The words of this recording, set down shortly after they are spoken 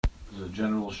a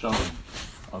general showing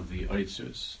of the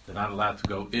Eitzers. They're not allowed to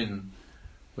go in,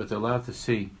 but they're allowed to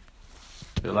see.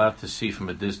 They're allowed to see from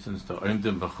a distance. The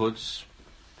Oimdim B'chutz,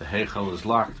 the Heichal is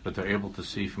locked, but they're able to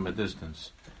see from a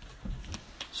distance.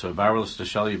 So Barbaros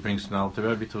Tashali brings now to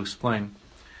Rebbe to explain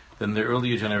that in the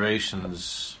earlier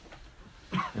generations,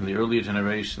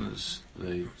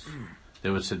 there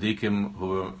were tzaddikim who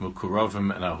were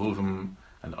mukurovim and ahuvim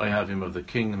and oihavim of the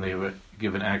king, and they were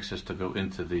given access to go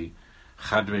into the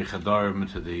chadrei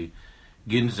chadarim, to the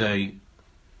ginzei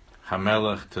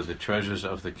hamelech, to the treasures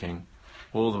of the king,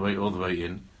 all the way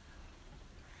in.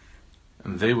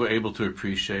 And they were able to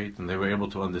appreciate, and they were able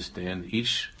to understand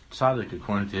each tzaddik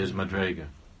according to his madrega.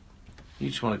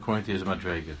 Each one according to his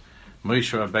madrega.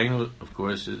 Moshe Rabbeinu, of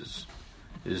course, is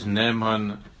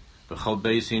Neman b'chol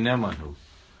beisi Nemanhu.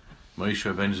 Moshe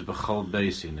Rabbeinu is b'chol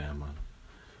beisi Neman.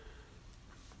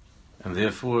 And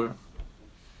therefore,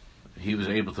 he was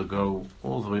able to go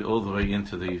all the way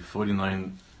into the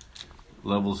 49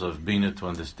 levels of Bina to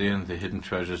understand the hidden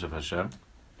treasures of Hashem.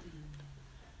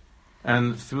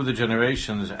 And through the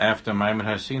generations after Maimon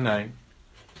HaSinai,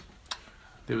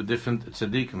 there were different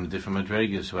tzaddikim, different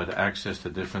madregas who had access to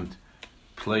different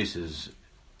places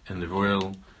in the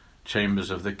royal chambers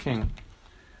of the king.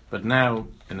 But now,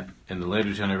 in the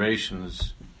later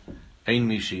generations, Ein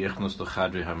Mishi Yechnos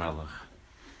L'Chadri HaMelech.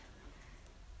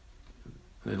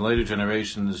 In later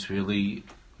generations, really,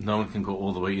 no one can go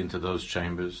all the way into those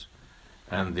chambers,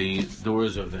 and the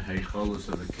doors of the Heichalos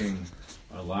of the king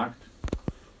are locked.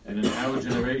 And in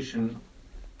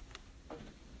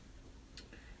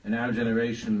our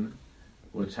generation,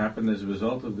 what's happened as a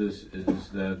result of this is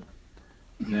that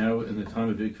now, in the time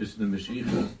of Ikvis and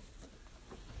Mashiach,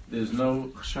 there's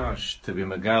no chashash to be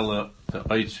megala the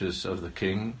eitzvus of the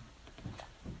king.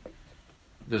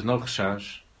 There's no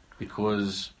chashash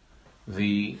because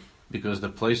the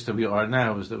place that we are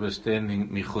now is that we're standing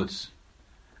michutz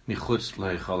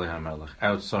leheichal hamelech,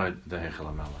 outside the heichal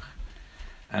hamelech,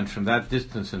 and from that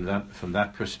distance and from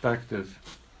that perspective,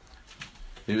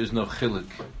 there is no chiluk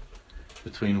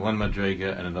between one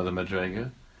madrega and another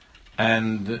madrega,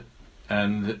 and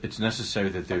it's necessary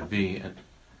that there be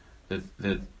that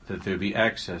there be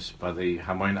access by the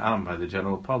Hamoin Am, by the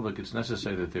general public. It's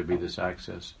necessary that there be this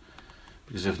access,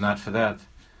 because if not for that,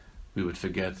 we would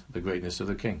forget the greatness of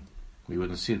the king. We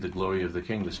wouldn't see the glory of the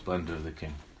king, the splendor of the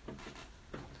king.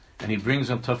 And he brings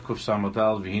on Tavkuf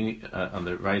Samodal on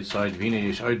the right side, V'hine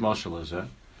yesh oid mashal hazeh.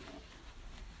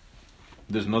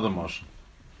 There's another mashal.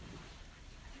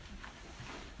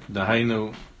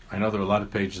 Dahainu, I know there are a lot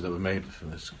of pages that were made for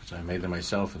this, because I made them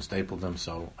myself and stapled them,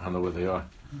 so I don't know where they are.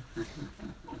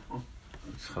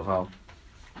 It's chaval.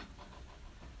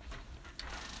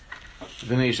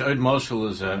 V'hine yesh oid mashal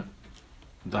hazeh.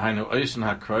 Dahainu oisen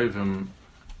hakroivim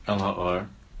el ha'or.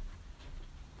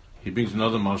 He brings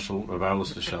another mashal, Rav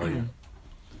Arlos Tashaliya.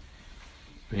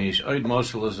 V'hine yesh oid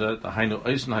mashal hazeh. Dahainu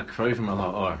oisen hakroivim el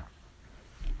ha'or.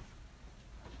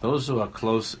 Those who are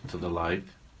close to the light,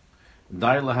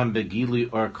 Dai lahem begili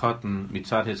or cotton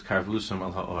mitzad his karvusam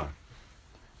al ha'or.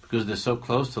 Because they're so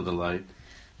close to the light,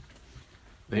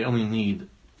 they only need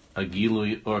a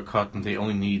gilui or cotton. They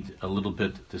only need a little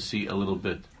bit to see a little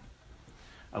bit.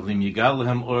 Avlim yigal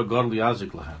lahem or god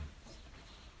liyazik lahem.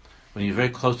 When you're very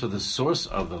close to the source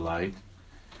of the light,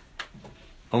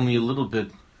 only a little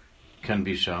bit can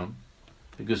be shown.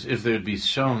 Because if there would be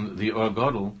shown the or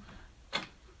godel,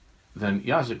 then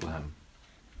yazik lahem.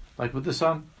 Like with the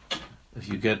sun. If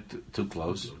you get too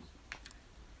close,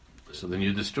 so then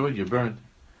you're destroyed, you're burned.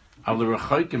 However,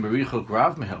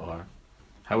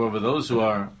 those who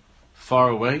are far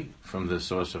away from the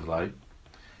source of light,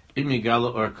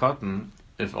 imigala or cotton,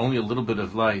 if only a little bit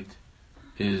of light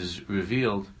is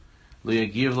revealed,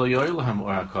 it's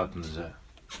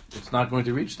not going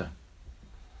to reach them.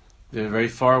 They're very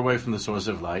far away from the source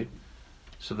of light,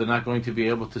 so they're not going to be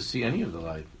able to see any of the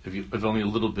light if only a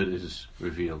little bit is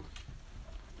revealed.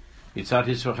 Because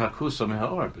it's so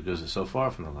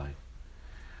far from the light.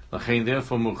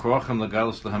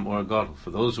 For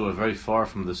those who are very far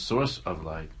from the source of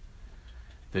light,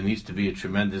 there needs to be a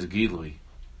tremendous gilui.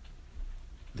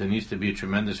 There needs to be a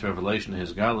tremendous revelation of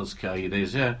his galus.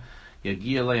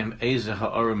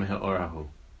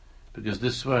 Because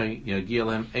this way,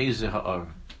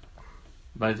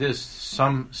 by this,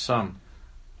 some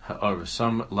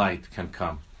light can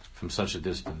come from such a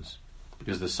distance,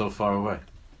 because they're so far away.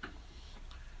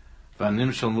 The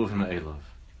nimshal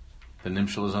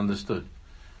is understood.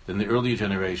 In the earlier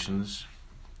generations,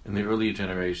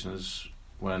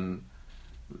 when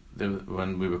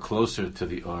we were closer to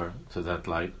the or, to that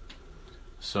light,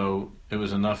 so it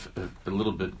was enough if a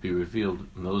little bit be revealed.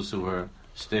 And those who were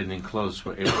standing close,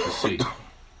 were able to see.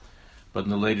 But in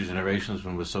the later generations,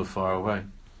 when we're so far away,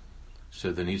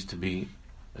 so there needs to be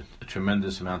a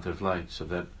tremendous amount of light, so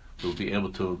that we'll be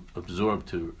able to absorb,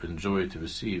 to enjoy, to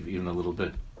receive even a little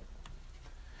bit.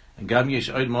 And Gam Yesh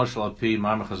Oid Moshel Al Pi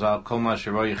Ma'amar Chazal Kol Ma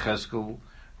Sheroy Yecheskel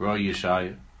Roy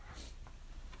Yeshaya.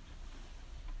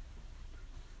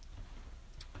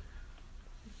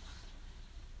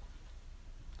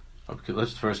 Okay,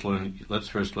 let's first learn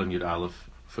Yud Aleph,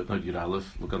 footnote Yud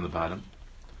Aleph. Look on the bottom.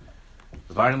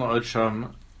 V'vayin la'od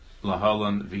sham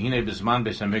lahalan v'hine bizman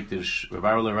beis hamikdash.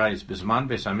 V'varla writes bizman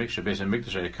beis hamikdash beis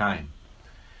hamikdash ayakayim.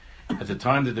 At the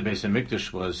time that the Beis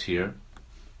Hamikdash was here,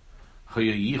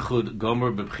 Chaya Yichud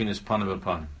Gomer b'Bchinas Panav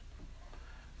B'Panim.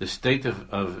 The state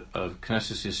of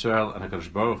Knesset Yisrael and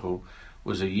HaKadosh Baruch Hu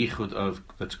was a Yichud of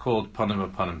that's called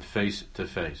Panav B'Panim, face to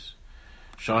face.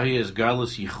 Shahi is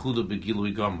Galus Yichuda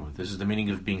B'Gilui Gomer. This is the meaning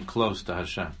of being close to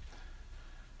Hashem,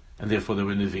 and therefore there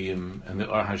were Nevi'im, and the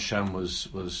Ar Hashem was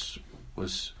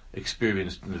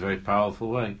experienced in a very powerful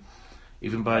way,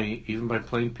 even by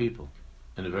plain people,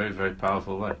 in a very, very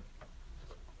powerful way.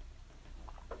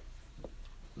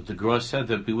 But the Gra said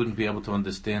that we wouldn't be able to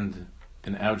understand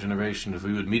in our generation if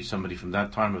we would meet somebody from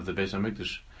that time of the Beis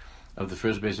Hamikdash, of the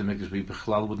first Beis Hamikdash. We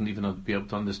wouldn't even be able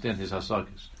to understand his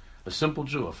hasagas. A simple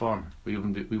Jew, a farmer, we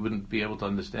wouldn't be able to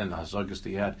understand the hasagas that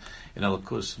he had in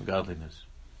elokus and godliness,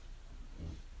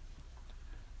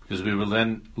 because we were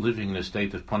then living in a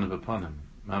state of panim b'panim,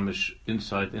 mamish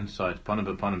inside, panim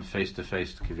b'panim, face to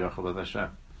face, kivyachol with Hashem.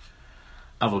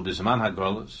 Avol bisman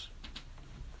hagolas,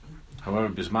 however,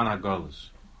 bisman hagolas.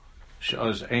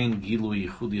 She'az ein gilu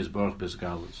yichudi yisbarach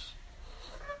bezgalus.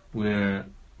 We're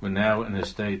now in a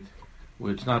state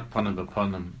where it's not panim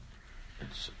b'panim,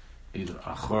 it's either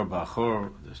achor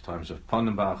b'achor, there's times of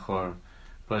panim b'achor,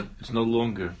 but it's no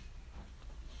longer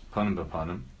panim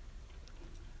b'panim.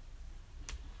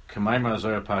 K'maimar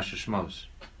Zohar Pasha Shmos,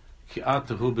 ki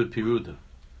atahu b'piruda.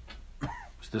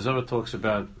 The Zohar talks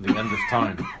about the end of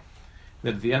time.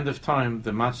 That at the end of time,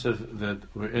 the matzav that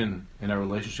we're in our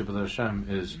relationship with Hashem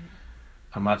is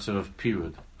a matzav of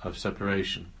pirud, of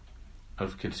separation,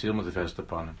 of concealment of Hester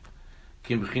upon him.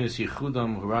 Kim b'chinas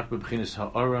yichudam, hurak b'chinas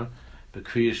ha'ara,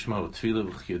 b'kriya shmo, tefillah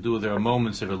v'chiyadu. There are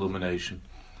moments of illumination.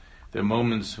 There are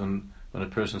moments when a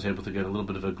person is able to get a little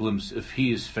bit of a glimpse. If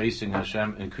he is facing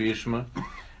Hashem in Kriya Shema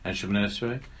and Shemoneh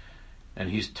Esrei, and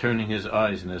he's turning his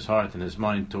eyes and his heart and his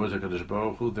mind towards HaKadosh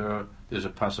Baruch Hu, there's a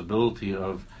possibility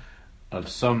of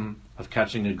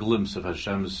catching a glimpse of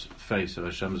Hashem's face, of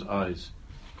Hashem's eyes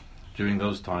during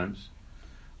those times.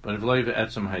 But if loive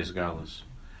etzem heis galus,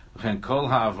 kol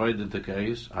ha'avodah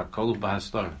dekeis hakol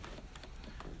b'hastar.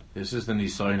 This is the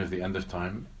nisayon of the end of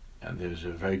time, and there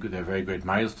are very great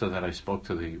milestone that I spoke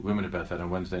to the women about that on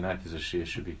Wednesday night. There's a shir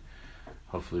should be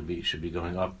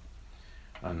going up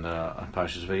on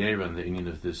Parshas Vayera, and the union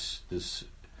of this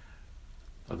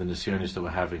of the nisyonis that we're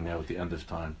having now at the end of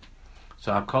time.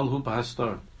 So hakol hu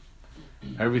b'hastar.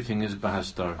 Everything is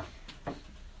b'hastar.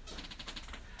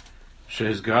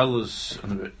 She's galus,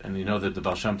 and you know that the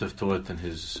Baal Shem Tov taught, and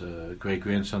his great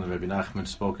grandson, Rabbi Nachman,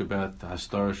 spoke about the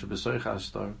hastar shebesoich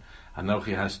hastar,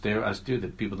 anochi haster astir.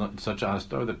 That people don't, it's such a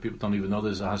hastar that people don't even know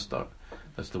there's a hastar.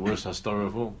 That's the worst hastar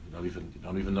of all. You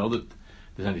don't even know that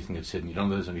there's anything that's hidden. You don't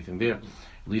know there's anything there.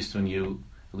 At least when you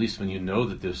know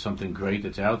that there's something great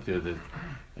that's out there, that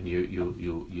and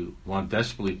you want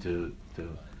desperately to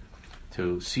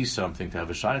see something, to have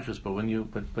a shaykhus, but when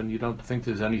you don't think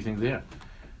there's anything there.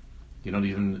 You don't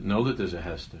even know that there's a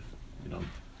hester. You know,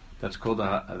 that's called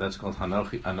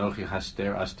Anochi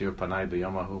Haster Astir Panai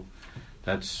B'Yamahu.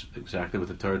 That's exactly what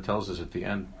the Torah tells us at the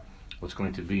end. What's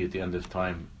going to be at the end of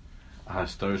time? A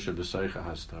Hastar Shebesoich a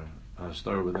Hastar. A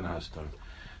Hastar within a Hastar.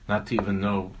 Not to even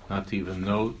know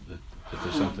that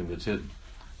there's something that's hidden.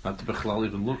 Not to Bechlal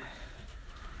even look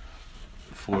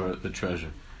for the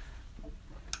treasure.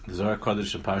 The Zohar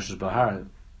Kodesh and Parshas Bahar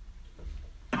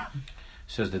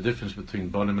says the difference between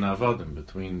bonim and avodim,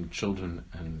 between children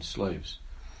and slaves,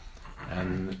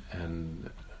 and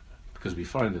because we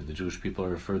find that the Jewish people are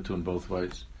referred to in both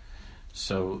ways.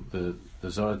 So the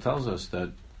Zohar tells us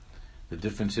that the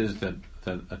difference is that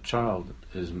a child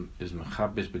is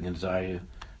mechabes b'genzaya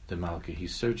de malki. He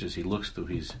searches, he looks through,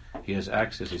 he has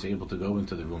access, he's able to go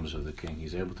into the rooms of the king,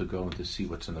 he's able to go and to see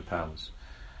what's in the palace.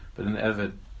 But an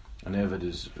Eved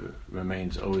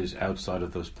remains always outside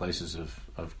of those places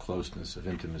of closeness, of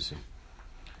intimacy.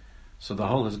 So the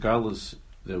whole Hasgalus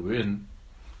that we're in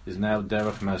is now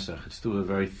derech mesach. It's through a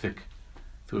very thick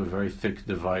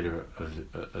divider,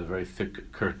 a very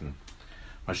thick curtain.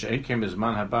 Masha'en came as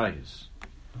man habayis,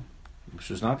 which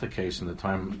was not the case in the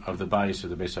time of the bayis of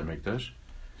the Beis Hamikdash.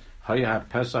 Haya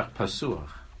Pesach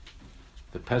pasuach.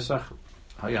 The Pesach,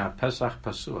 Haya Pesach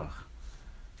Pasuach.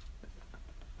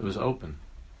 It was open.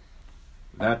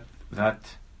 That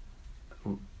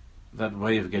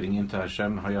way of getting into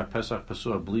Hashem, Haya Pesach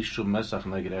Pasuach, Bli Shum Mesach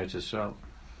Neged Eretz Yisrael,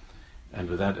 and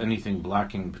without anything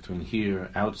blocking between here,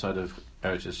 outside of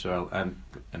Eretz Yisrael,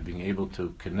 and being able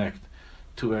to connect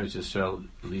to Eretz Yisrael,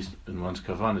 at least in one's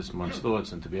kavanas, in one's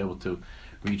thoughts, and to be able to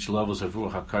reach levels of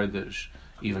Ruach HaKodesh,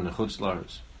 even the Chutz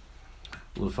La'aretz.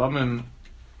 L'famim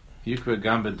Yikra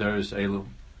Gam B'Deres Elu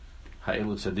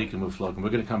Ha'elu Tzadikim Uflogim. We're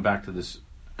going to come back to this.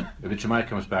 Rabbi Shammai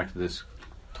comes back to this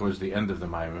towards the end of the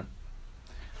Maimah.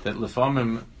 That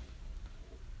L'famim,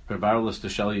 Rabbi Arulus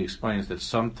Desheli explains that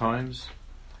sometimes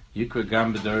Yikra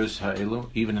Gam B'Deres Ha'elu,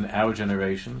 even in our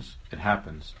generations, it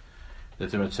happens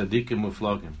that there are Tzadikim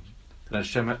Uflogim. That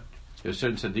Hashem, there are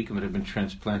certain Tzadikim that have been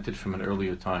transplanted from an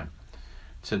earlier time.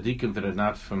 Tzadikim that are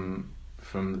not from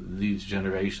these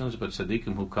generations, but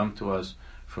tzaddikim who come to us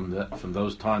from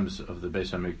those times of the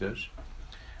Beis Hamikdash.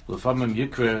 L'famim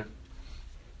Yikra,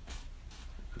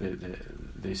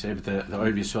 they say that the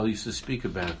Ohev Yisrael used to speak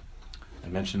about. I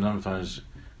mentioned a number of times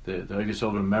the Ohev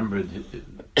Yisrael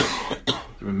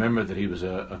remembered that he was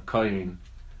a kohen.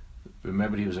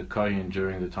 Remembered he was a kohen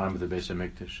during the time of the Beis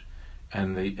Hamikdash,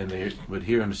 and they would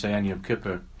hear him say on Yom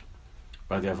Kippur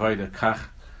by the Avodah, Kach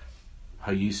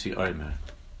Hayisi Omer.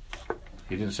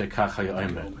 He didn't say Kach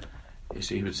Hayisi.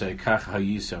 He would say Kach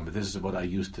Hayisi, but this is what I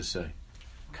used to say.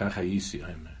 Kach Hayisi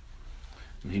Omer.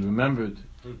 And he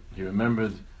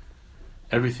remembered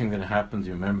everything that happened.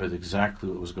 He remembered exactly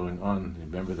what was going on. He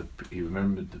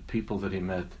remembered the people that he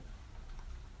met.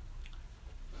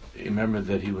 He remembered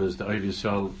that the Ohev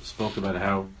Yisrael spoke about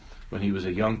how when he was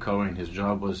a young Kohen, his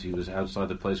job was he was outside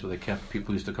the place where they kept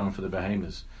people used to come for the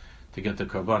behemoths to get the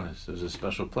karbanos. There was a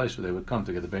special place where they would come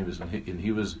to get the behemoths, and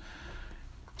he was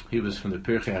from the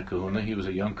Pirchei HaKahuna. He was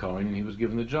a young Kohen, and he was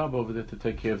given the job over there to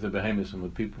take care of the behemoths. And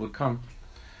when people would come,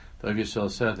 the Ohev Yisrael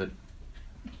said that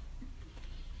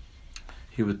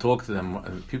he would talk to them,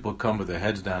 and people would come with their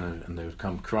heads down, and they would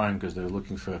come crying because they were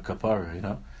looking for a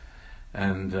kapara,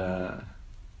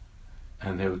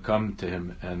 and they would come to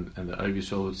him, and the Ohev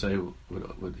Yisrael would say,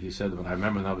 what he said, when I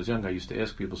remember when I was young, I used to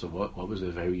ask people, so what was the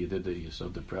very you did that you're so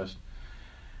depressed?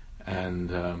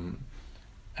 And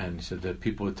he said that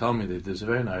people would tell me that there's a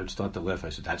very, and I would start to laugh. I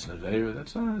said, that's not very,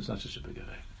 it's not such a big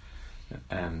event.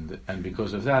 And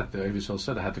because of that, the Ohev Yisrael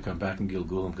said I had to come back in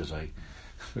Gilgulim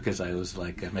because I was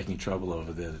like making trouble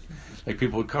over there. Like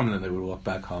people would come and then they would walk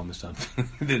back home or something.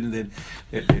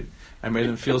 I made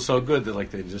them feel so good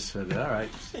that they just said, all right.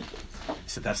 He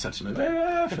said, that's such an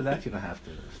event. For that you don't have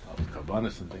to start with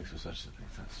karbanos and things for such a thing.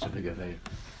 That's such a big event.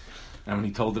 And when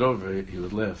he told it over, he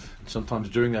would laugh. And sometimes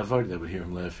during that vote, they would hear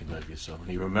him laughing. So when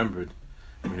he remembered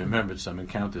some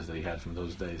encounters that he had from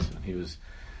those days when he was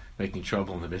making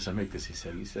trouble in the Beis Hamikdash. He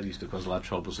said he used to cause a lot of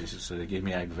trouble. So he said, so they gave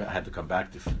me, I had to come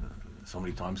back so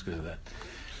many times because of that.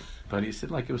 But he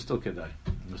said, it was still Kedai.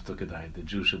 It was still Kedai. The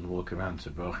Jews shouldn't walk around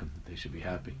Zerbrochen. They should be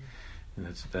happy. And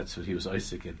that's what he was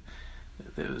Isaac in.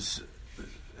 It was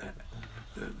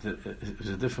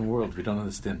a different world. We don't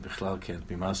understand. Bichlal can't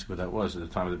be masked what that was at the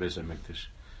time of the Beis Hamikdash.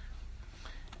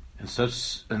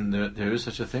 And there is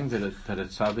such a thing that a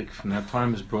tzaddik from that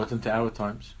time is brought into our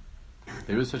times.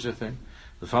 There is such a thing.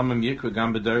 L'famim Yikra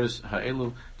Gam B'Deres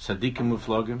Ha'elu Tzadikim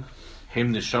Uflogim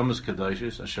Heim Neshamas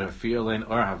Kedoshis Asher Fi Alein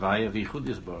Or Havaya V'Yichud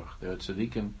Yisborach. There are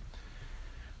tzadikim.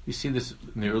 We see this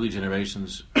in the early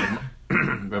generations.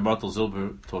 Rabbi Bartel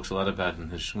Zilber talks a lot about in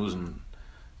his shmuzim.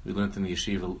 We learned in the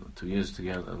yeshiva 2 years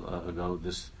ago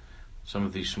some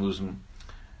of these shmuzim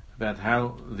about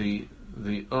how the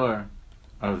Or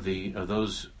of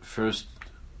those first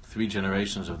 3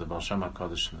 generations of the Baal Shem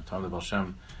HaKadosh, the time of the Baal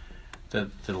Shem, that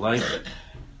the light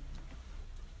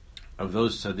of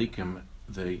those tzaddikim,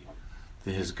 the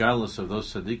hisgalus of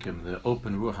those tzaddikim, the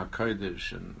open Ruach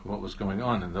HaKodesh, and what was going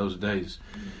on in those days,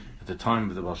 at the time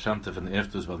of the Baal Shem Tov, and the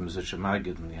afterwards by the Mezritch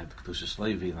Magid, and they had the Kedushas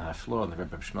Levi, and the Haflor, and the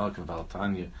Rebbe Shmelk, and the Baal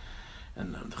Tanya,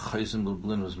 and the Chayzim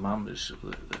Lublin was Mamish,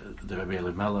 the Rebbe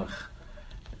Elimelech.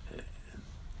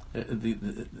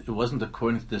 It wasn't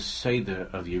according to the Seder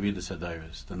of Yeridas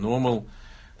Hadairos.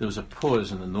 There was a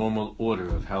pause in the normal order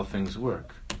of how things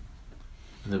work.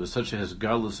 And there was such a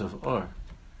hisgalus of Or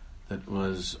that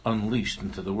was unleashed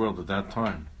into the world at that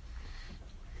time.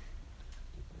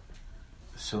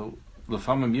 So,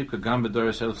 L'famim Yikra Gam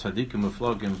B'Deres El Tzadikim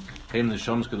Uflogim Heim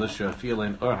Neshamas Kedoshis Asher Fi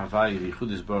Alein Or Havaya V'Yichud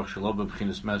Yisborach Shelo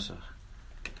B'Bchinas Mesach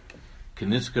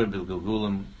K'Nitzker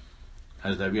B'Gilgulim,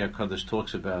 as the Ari HaKadosh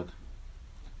talks about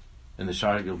in the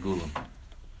Shari Gilgulim.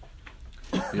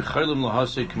 Yechaylim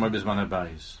L'Hasei K'mar B'Zman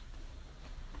HaBayis.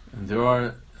 And there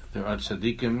are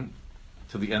tzaddikim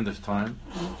to the end of time,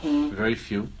 very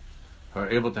few, who are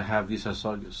able to have these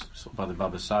hasagas. So by the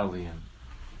Baba Sali and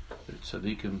the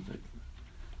tzaddikim,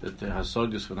 that the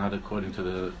hasagas were not according to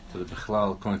the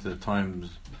Bechlal, according to the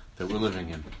times that we're living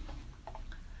in.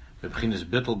 The Bechinis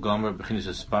Bittel Gomer, Bechinis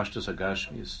Espashtus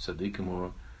Agashmius, tzaddikim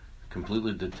were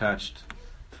completely detached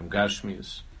from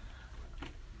Gashmius.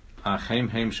 Achem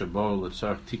Heim Shabor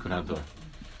Letzarch Tikkun Hador.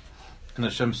 And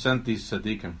Hashem sent these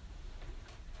tzaddikim,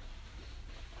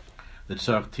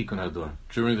 Letzarch Tikkun Hador.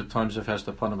 During the times of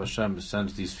Hestapanim, Hashem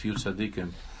sends these few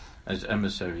tzaddikim as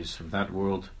emissaries from that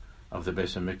world of the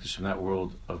Beis HaMikdash, from that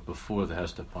world of before the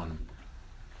Hestapanim.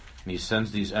 And He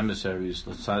sends these emissaries,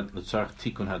 Letzarch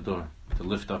Tikkun Hador, to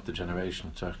lift up the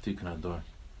generation, Letzarch Tikkun Hador.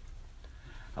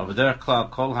 But b'derech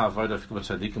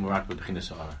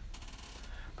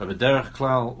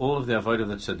klal, all of the avodah of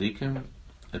the tzaddikim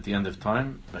at the end of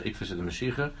time, by ikfus of the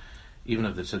Mashiach, even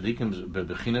of the tzaddikim,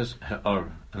 bechinas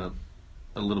he'or, and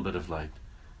a little bit of light.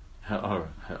 He'or.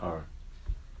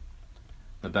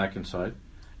 The back inside.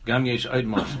 Gam yesh oid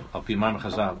mashal, al pi mam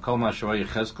chazal, kol ma sh'roy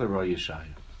Yechezkel roy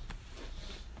Yeshaya.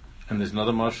 And there's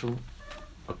another mashal,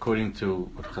 according to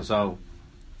what Chazal,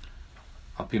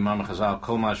 al pi mam chazal,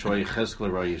 kol ma sh'roy Yechezkel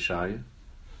roy Yeshaya.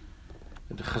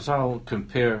 The Chazal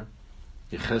compare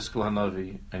Yechezkel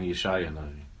Hanavi and Yeshaya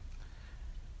Hanavi.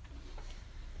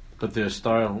 But their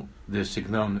style, their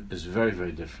signon is very,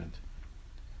 very different.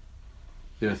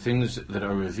 There are things that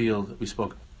are revealed. We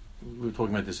were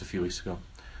talking about this a few weeks ago.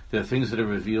 There are things that are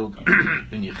revealed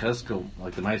in Yechezkel,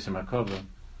 like the Ma'aseh Merkava,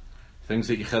 things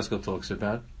that Yechezkel talks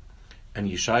about, and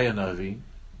Yeshaya Navi,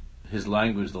 his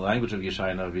language, the language of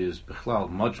Yeshaya Navi is Bechlal,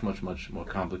 much, much, much more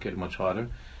complicated, much harder,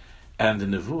 and the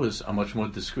Nevuas are much more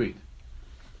discreet.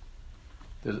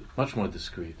 They're much more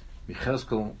discreet.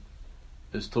 Yechezkel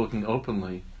is talking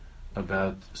openly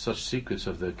about such secrets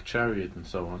of the chariot and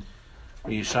so on.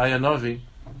 Yeshaya Navi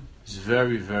is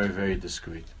very, very, very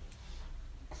discreet.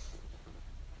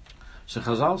 So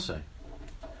Chazal say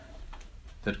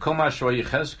that Kol ma sh'roy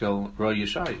Yechezkel roy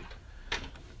Yeshaya.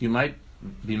 You might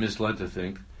be misled to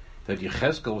think that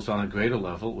Yechezkel was on a greater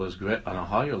level, on a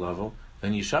higher level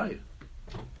than Yeshaya,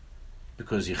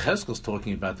 because Yechezkel is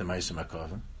talking about the Ma'aseh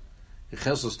Merkava.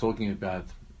 Yechezkel is talking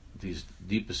about these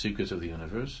deeper secrets of the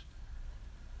universe,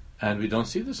 and we don't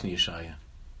see this in Yeshaya.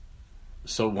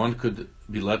 So one could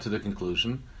be led to the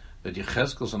conclusion that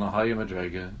Yechezkel is on a higher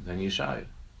madrega than Yeshaya.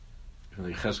 Even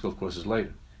though Yechezkel, of course, is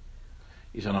later.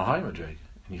 He's on a higher madrega.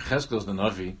 And Yechezkel is the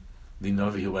Navi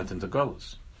who went into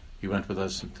Golus. He went with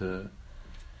us into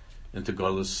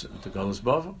Golus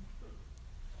Bavel.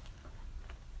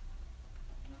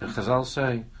 The Chazal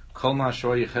say, Kol ma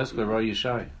sh'roy Yechezkel roy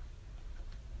Yeshaya.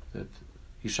 That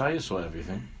Yeshaya saw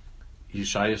everything.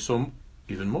 Yeshaya saw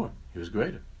even more. He was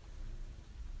greater.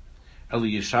 Eli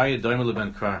Yeshaya doime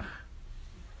leben krach.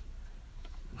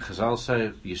 Chazal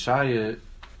say Yeshaya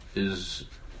is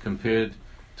compared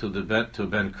to a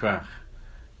ben krach.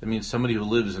 That means somebody who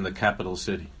lives in the capital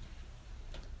city.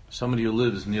 Somebody who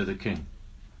lives near the king.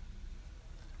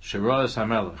 Sheroas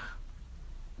HaMelech,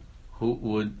 who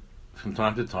would from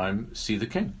time to time see the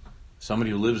king.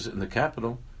 Somebody who lives in the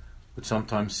capital would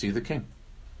sometimes see the king.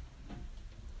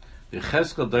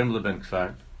 Yechezkel doime leben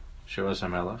kfar, Sheroas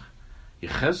HaMelech.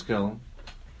 Yechezkel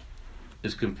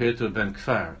is compared to a ben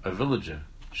kfar, a villager,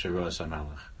 Sheroas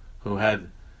HaMelech, who had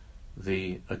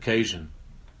the occasion,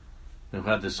 who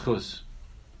had the schus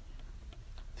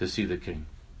to see the king.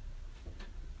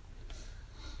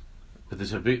 But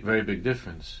there's a very big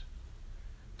difference.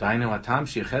 Dainu atam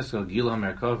sheyechezkel gila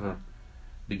merkava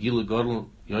begilu godel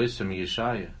yoisem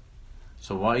Yeshaya.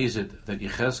 So why is it that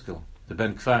Yechezkel, the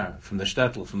ben kfar from the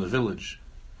shtetl, from the village,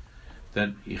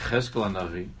 that Yechezkel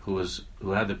Hanavi, who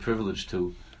had the privilege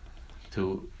to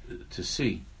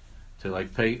see, to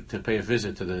pay a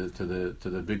visit to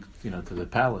the big, to the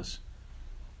palace.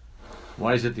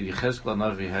 Why is it that Yechezkel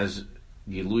Hanavi has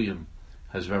giluyim,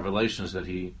 has revelations that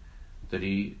he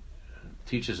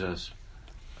teaches us,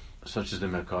 such as the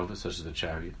Merkava, such as the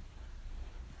chariot?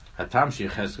 Hatam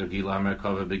sheyechezkel gila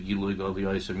Merkava begilui gol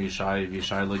yoisem Yeshaya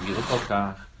v'Yeshaya lo gilu kol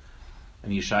kach,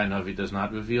 and Yeshaya Navi does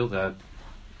not reveal that.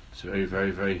 It's very,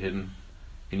 very, very hidden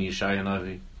in Yeshaya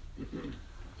Navi.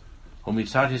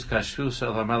 Because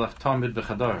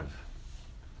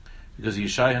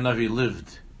Yeshaya Navi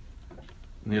lived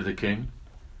near the king,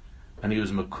 and he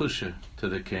was makusha to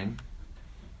the king,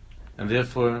 and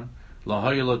therefore to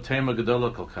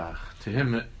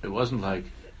him it wasn't like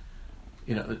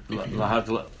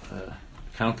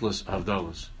countless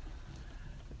havdalas.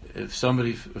 If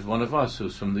one of us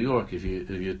who's from New York, if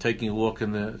you're taking a walk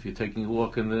in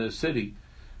the city,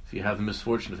 if you have the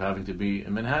misfortune of having to be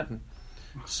in Manhattan,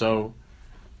 so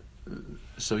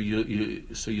so you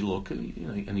look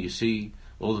and you see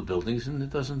all the buildings, and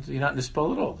you're not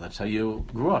nispal at all. That's how you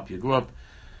grew up.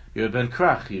 You're a ben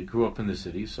krach. You grew up in the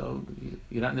city, so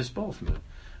you're not nispal from it.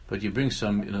 But you bring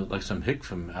some, like some hick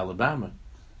from Alabama,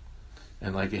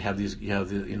 and like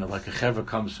like a chever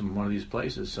comes from one of these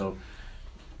places, so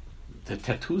the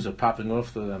tattoos are popping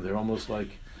off them. They're almost like,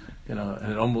 and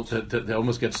they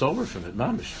almost get sober from it,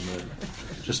 mamish,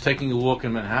 just taking a walk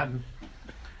in Manhattan,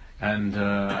 and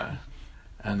the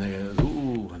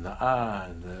ooh and the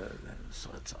and so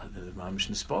it's the mamish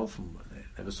nispal from. They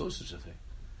never saw such a thing.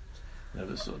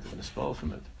 Never saw the nispal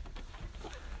from it.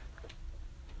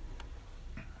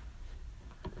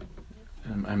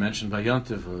 I mentioned by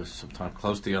Yontiv, or sometime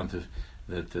close to Yontiv,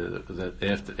 that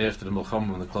after the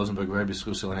Milchama, when the Klosenberg Rebbe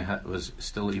was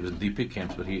still, he was in DP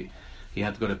camps, but he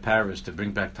had to go to Paris to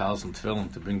bring back Talis and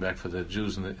Tefillin, to bring back for the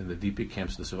Jews in the DP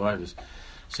camps, the survivors.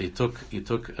 So he took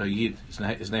a Yid. His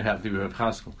name happened to be Reb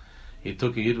Chaskel. He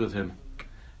took a Yid with him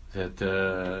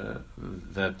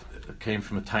that came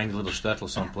from a tiny little shtetl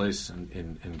someplace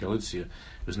in Galicia.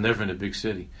 It was never in a big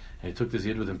city. And he took this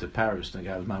Yid with him to Paris, and the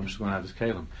guy was mamish going to have his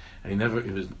kalim. And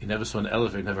he never saw an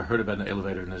elevator, never heard about an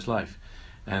elevator in his life.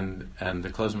 And the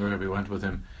Klosenberg Rebbe went with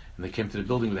him, and they came to the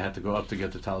building where they had to go up to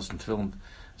get the talis and tefillin.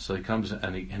 So he comes,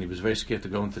 and he was very scared to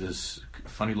go into this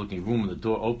funny looking room, and the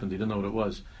door opened. He didn't know what it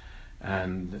was.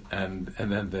 And then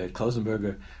the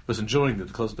Klosenberger was enjoying it.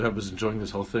 The Klosenberger was enjoying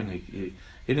this whole thing. He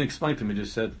didn't explain to him. He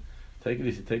just said, "Take it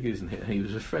easy, take it easy." And he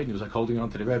was afraid. He was like holding on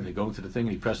to the Rebbe. And he go into the thing,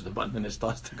 and he presses the button, and it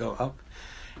starts to go up.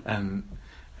 And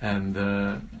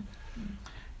the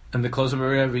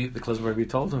Klosenberger Rebbe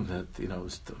told him that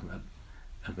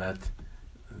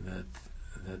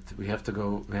that we have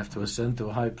to ascend to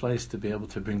a high place to be able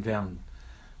to bring down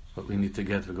what we need to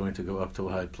get. We're going to go up to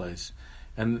a high place,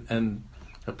 and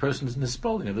a person is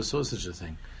nispal. He never saw such a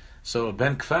thing. So a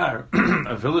ben kfar,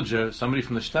 a villager, somebody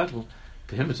from the shtetl,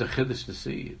 to him it's a chiddush to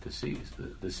see the city.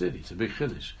 It's a big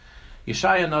chiddush.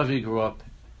 Yeshaya Navi grew up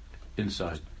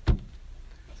inside.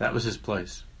 That was his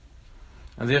place,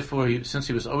 and therefore, since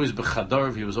he was always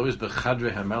b'chadorv, he was always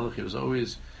b'chadrei hamelech. He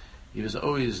was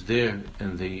always there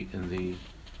in the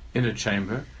inner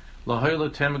chamber.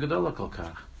 Lahoyla tem gedola kol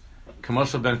kach.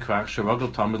 Kamosha ben krach sheragol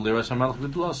tamid liras hamelech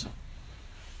v'blasa.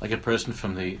 Like a person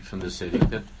from the city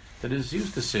that is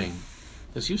used to seeing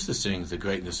the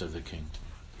greatness of the king.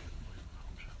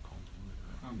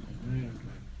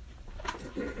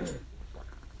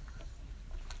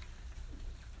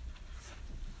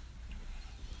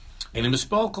 In a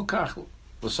mispal kol kach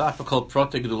l'safa kol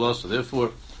proteg gedola.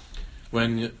 Therefore,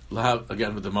 when you have,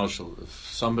 again with the marshal,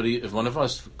 if one of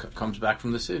us comes back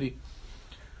from the city,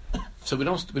 so we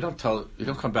don't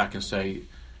come back and say,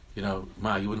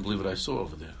 Ma, you wouldn't believe what I saw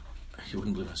over there. You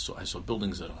wouldn't believe I saw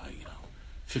buildings that are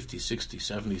 50, 60,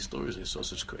 70 stories. I saw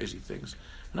such crazy things.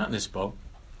 Not in this boat.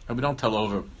 And we don't tell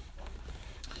over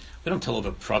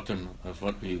pratim of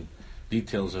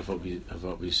details of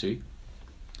what we see.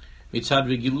 Mitzad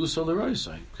v'gilus al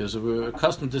l'roisai, because we're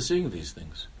accustomed to seeing these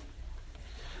things.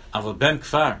 Aval ben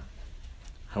kfar,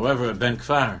 however, a ben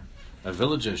kfar, a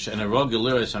villager, and a rog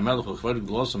giliris hamelech uchvarig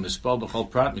glosam mispal b'chol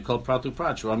prat mikol pratu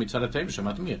prat shura mitzad hatem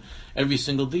shamatmiyah. Every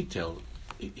single detail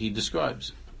he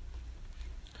describes.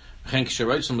 And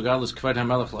therefore,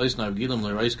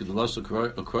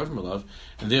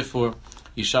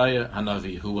 Yeshaya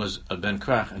Hanavi, who was a ben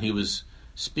krach, and he was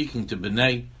speaking to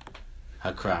Bnei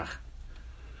HaKrach,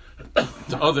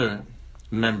 to other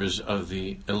members of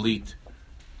the elite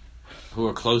who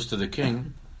are close to the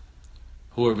king,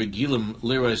 who are regilim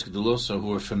lirais geduloso,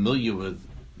 who are familiar with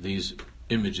these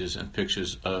images and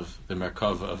pictures of the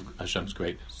Merkava of Hashem's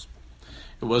greatness.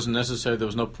 It wasn't necessary. There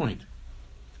was no point.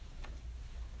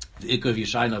 The ikka of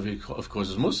Yeshaya, of course,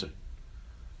 is Musa.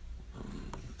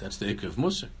 That's the ikka of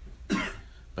Musa,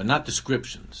 but not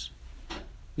descriptions.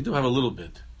 We do have a little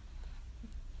bit,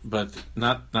 but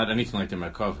not anything like the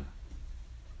Merkava.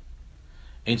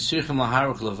 You see this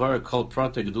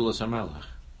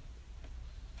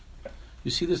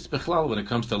bechlal when it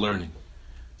comes to learning,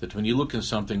 that when you look in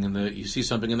something you see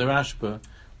something in the Rashba,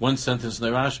 one sentence in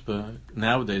the Rashba,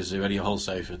 nowadays there's already a whole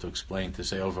sefer to explain, to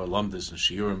say over Alamdis and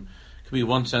Shiurim. It could be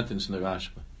one sentence in the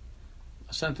Rashba,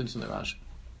 a sentence in the Rashba,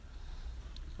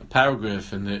 a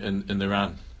paragraph in the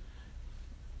Ran.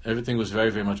 Everything was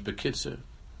very, very much bekitzer,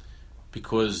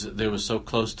 because they were so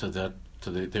close to that.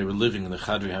 They were living in the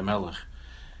Chadri HaMelech.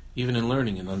 Even in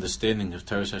learning and understanding of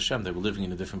Teres Hashem, they were living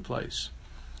in a different place.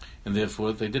 And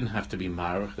therefore, they didn't have to be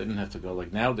marach. They didn't have to go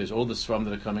like nowadays. All the Sfarim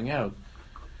that are coming out,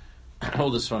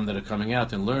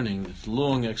 and learning, it's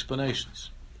long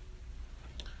explanations,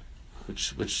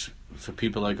 which for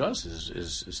people like us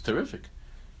is terrific.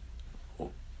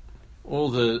 all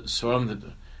the Svarim that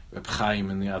Reb Chaim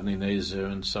and the Avnei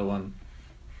Nezer and so on,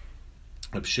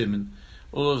 Reb Shimon,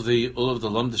 all of the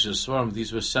Lamdish Svarim,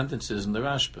 these were sentences in the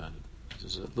Rashba.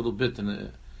 There's a little bit in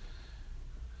the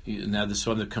now the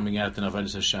Svarim that are coming out in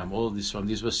Avodas Hashem. All of these Svarim,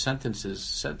 these were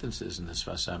sentences in the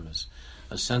Sfas Emes.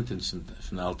 A sentence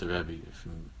from the Alter Rebbe,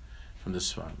 from the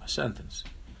Svarim, a sentence.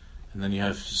 And then you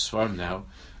have Svarim now,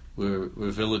 we're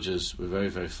villages, we're very,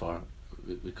 very far.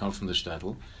 We come from the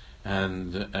shtetl,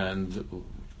 and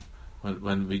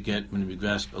when we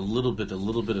grasp a little bit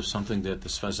of something that the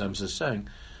Sfas Emes is saying,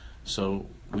 so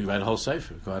we write a whole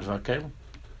sefer, go out of our kelim.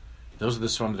 Those are the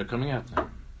Svarim that are coming out now.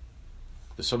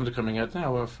 The Svarim that are coming out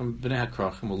now are from Bnei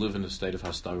HaKrachim, who live in a state of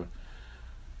Hastara,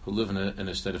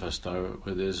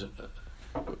 where there's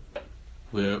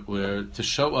where to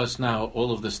show us now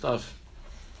all of this stuff.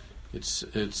 We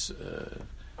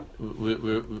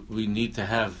need to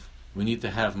have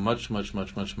much more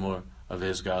of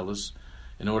his galus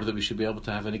in order that we should be able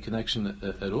to have any connection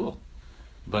at all.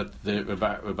 But the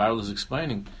Rabbi is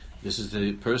explaining, this is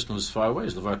the person who's far away.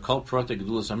 Those who are close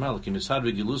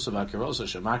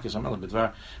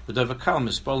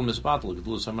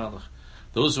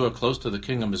to the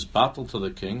king are misbattle to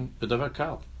the king, but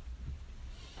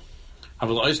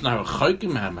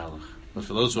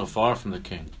for those who are far from the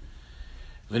king,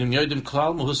 we have no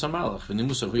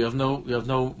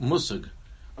musig.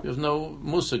 We have no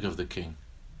musig of the king.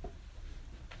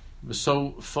 We're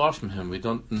so far from him, we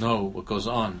don't know what goes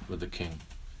on with the king.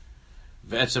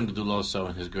 Ve'etzem geduloso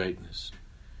and his greatness.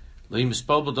 Rabbi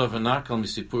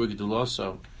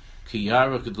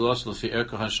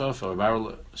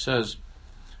says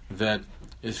that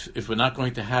if we're not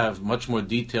going to have much more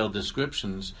detailed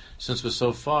descriptions, since we're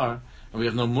so far and we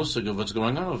have no musig of what's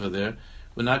going on over there,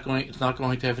 it's not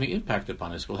going to have any impact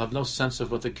upon us. We'll have no sense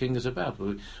of what the king is about.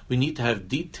 We need to have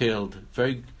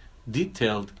very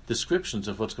detailed descriptions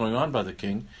of what's going on by the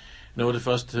king, in order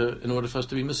for us to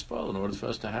be mispal, in order for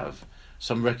us to have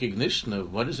some recognition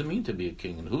of what does it mean to be a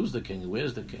king, and who's the king, and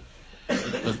where's the king.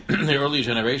 In the early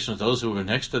generations, those who were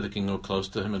next to the king or close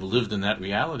to him and lived in that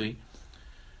reality,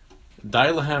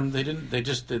 Dailahem, they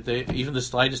even the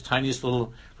slightest, tiniest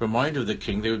little reminder of the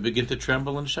king, they would begin to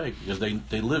tremble and shake, because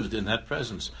they lived in that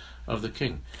presence of the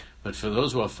king. But for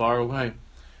those who are far away,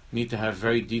 we need to have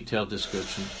very detailed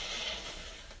description.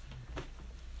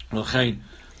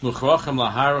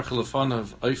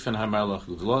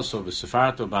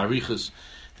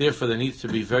 Therefore, there needs to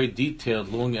be very detailed,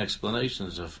 long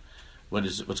explanations of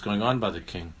what's going on by the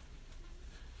king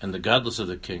and the godless of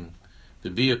the king. To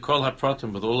be a kol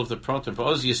hapratim with all of the pratim, but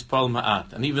also yispal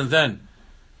ma'at, and even then,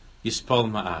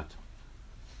 yispal ma'at.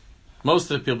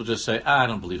 Most of the people just say, I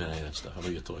don't believe in any of that stuff. What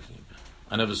are you talking about?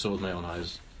 I never saw it with my own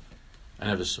eyes. I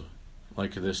never saw it.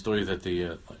 Like the story that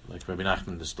like Rabbi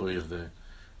Nachman, the story of the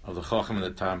Chacham at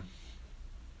the time,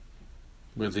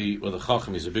 where the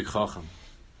Chacham is a big Chacham.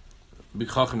 Big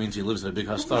Chacham means he lives in a big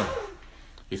hastar.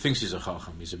 He thinks he's a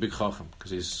Chacham. He's a big Chacham because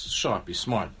he's sharp, he's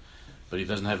smart, but he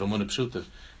doesn't have a munah pshuta.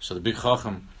 So the big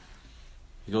Chacham,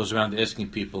 he goes around asking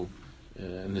people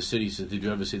in the city, he says, did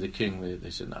you ever see the king? They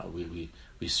said, no, we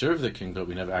serve the king, but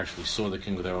we never actually saw the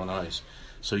king with our own eyes.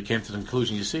 So he came to the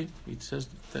conclusion, you see, he says,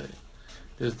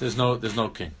 there's no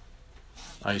king.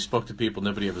 I spoke to people,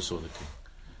 nobody ever saw the king.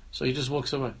 So he just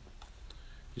walks away.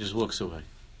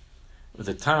 But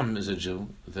the Tam is a Jew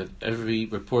that every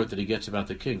report that he gets about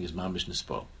the king is mamish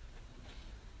nispal.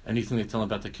 Anything they tell him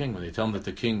about the king, when they tell him that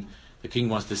the king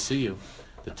wants to see you,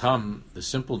 the Tam, the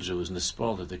simple Jew, is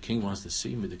nispal that the king wants to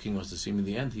see me. The king wants to see me. In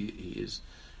the end, he is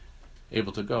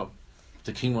able to go.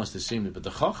 The king wants to see me, but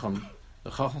the Chacham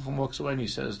walks away and he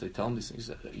says, they tell him these things.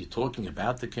 You're talking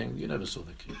about the king. You never saw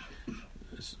the king.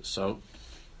 So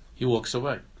he walks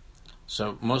away.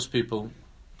 So most people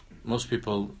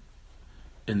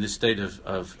in this state of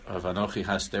Anochi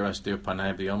Haster Astir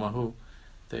Panay B'Yomahu,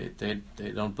 they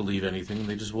don't believe anything.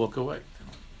 They just walk away.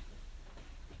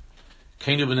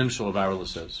 Keinu B'Nimshal Barla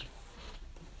says,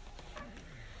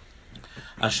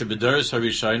 Asher B'Doros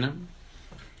HaRishayim, and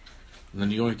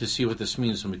then you're going to see what this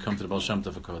means when we come to the Baal Shem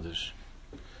Tov HaKodesh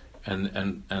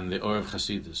and the Or of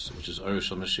Chasidus, which is Or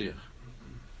Shel Mashiach.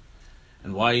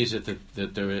 And why is it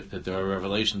that there are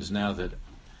revelations now that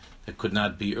could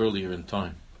not be earlier in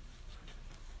time?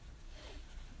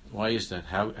 Why is that?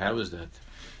 How is that?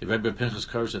 The Rebbe Pinchas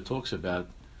Karza talks about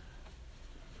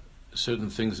certain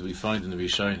things that we find in the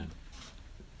Rishonim.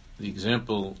 The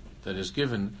example that is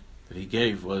given, that he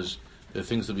gave, was the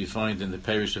things that we find in the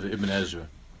parish of Ibn Ezra.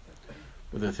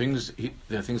 The things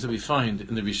that we find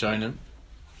in the Rishonim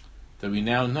that we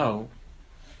now know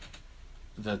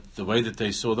that the way that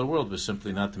they saw the world was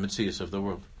simply not the Metzias of the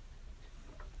world.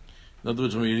 In other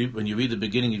words, when you read the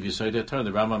beginning of Yesodei Torah,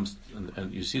 the Rambam,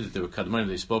 and you see that there were Kadmonim,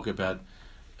 they spoke about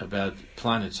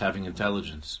planets having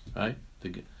intelligence, right?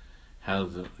 How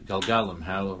the Galgalim,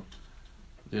 how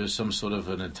there's some sort of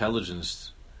an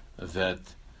intelligence that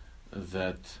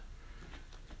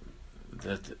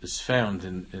is found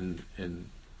in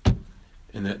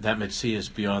that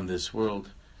Metzias beyond this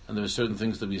world, and there are certain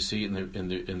things that we see in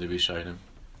the Rishonim,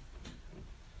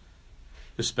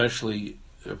 especially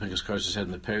Pinchas Karsa said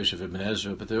in the parish of Ibn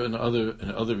Ezra, but there are in other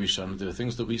Rishonim, there are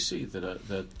things that we see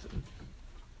that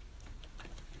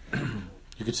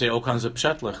you could say Okan's a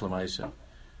pshat lech l'maisa,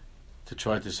 to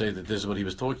try to say that this is what he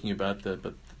was talking about,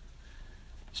 but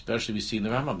especially we see in the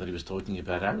Rambam that he was talking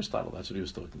about Aristotle. That's what he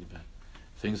was talking about.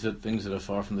 Things that are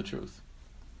far from the truth,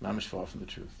 mamish far from the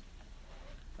truth,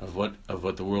 of what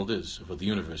the world is, of what the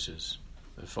universe is.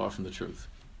 They're far from the truth.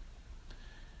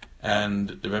 And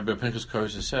the Rebbe Pinchas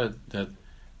Karsa said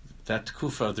that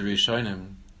Kufa of the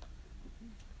Rishonim,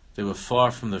 they were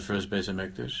far from the first Beis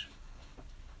HaMikdash,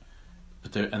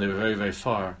 but they were very, very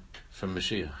far from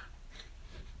Mashiach.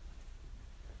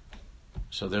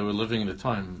 So they were living in a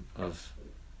time of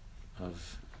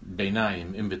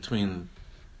Beinayim, in between,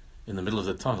 in the middle of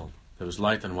the tunnel. There was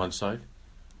light on one side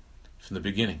from the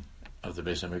beginning of the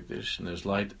Beis HaMikdash, and there's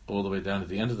light all the way down at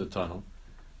the end of the tunnel,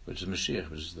 which is Mashiach,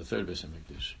 which is the third Beis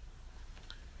HaMikdash.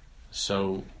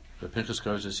 So Pinchas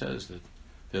Karsa says that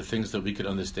there are things that we could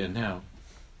understand now,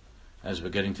 as we're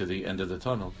getting to the end of the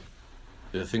tunnel.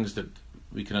 There are things that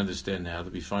we can understand now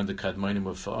that we find the Kadmonim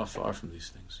were far, far from these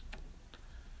things.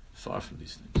 Far from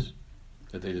these things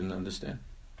that they didn't understand.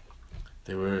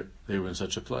 They were in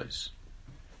such a place.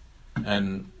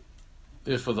 And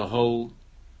therefore the whole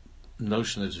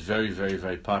notion that's very, very,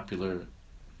 very popular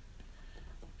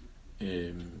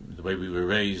in the way we were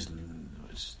raised, and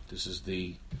this is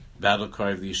the battle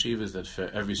cry of the yeshivas, that for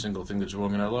every single thing that's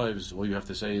wrong in our lives, all you have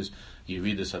to say is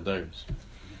Yeridus Hadaris.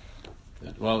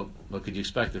 Well, what could you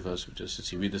expect of us? Just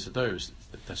it's Yeridus Hadaris.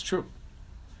 That's true.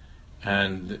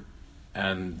 And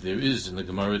there is in the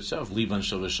Gemara itself, Liban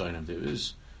Shel Rishonim, there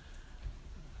is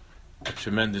a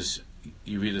tremendous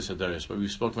Yeridus Hadaris. But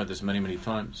we've spoken about this many, many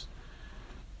times,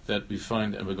 that we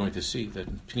find, and we're going to see, that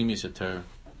in Pnimis HaTorah,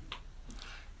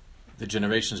 the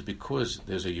generations, because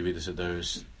there's a Yeridus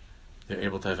Hadaris, they're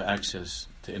able to have access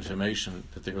to information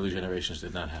that the early generations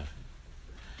did not have.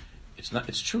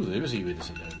 It's true, there is a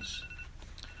Yeridus Hadaris.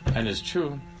 And it's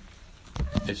true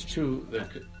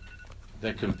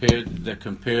that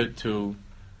compared to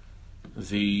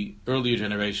the earlier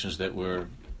generations that were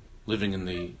living in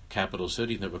the capital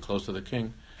city, that were close to the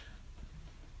king,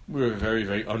 we were a very,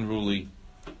 very unruly,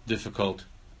 difficult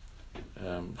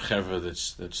chevra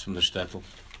that's from the shtetl,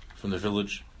 from the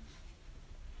village.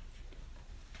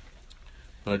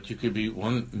 But you could be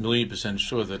 1,000,000%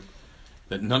 sure that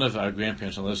none of our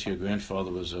grandparents, unless your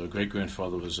great-grandfather was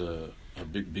a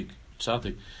big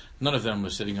tzaddik, none of them were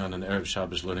sitting on an Erev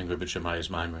Shabbos learning Rebbe Shemaya's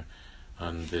Maimer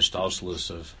on the shtalshelus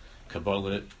of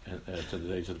Kabbalah to the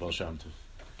day to the Baal Shem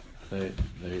Tov.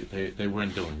 They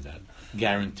weren't doing that.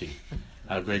 Guarantee.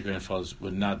 Our great-grandfathers were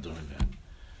not doing that.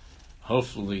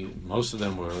 Hopefully, most of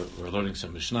them were learning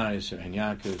some Mishnayos and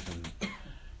Yaakov,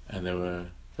 and they were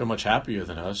much happier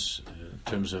than us in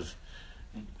terms of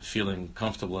feeling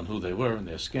comfortable in who they were, in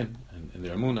their skin, and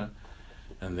their emunah,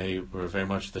 and they were very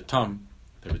much the tum.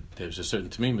 There was a certain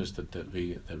tamimus that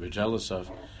we're jealous of,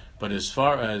 but as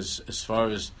far as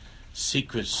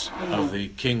secrets of the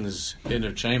king's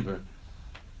inner chamber,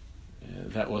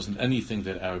 that wasn't anything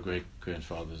that our great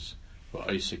grandfathers were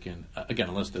Isaac in. Again,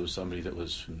 unless there was somebody that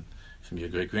was from your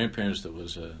great grandparents that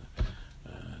was a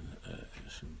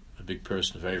big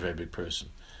person, a very, very big person.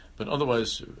 But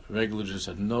otherwise, regular Jews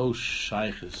had no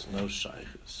shaykhs.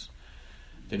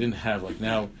 They didn't have, like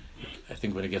now, I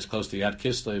think when it gets close to Yad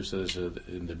Kislev, so there's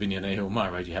in the Binyanei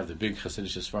Umar, right, you have the big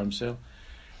Hasidic farm sale.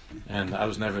 And I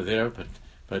was never there,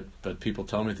 but people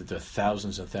tell me that there are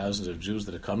thousands and thousands of Jews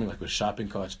that are coming, like with shopping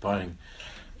carts, buying,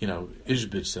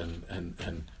 Ishbitz and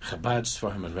Chabad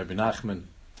Sfarim and Rabbi Nachman.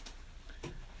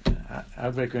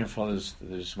 Our great-grandfathers,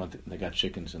 they got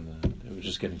chickens, and they were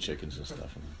just getting chickens and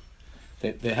stuff.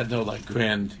 And they had no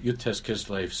grand Yutes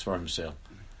Kislev farm sale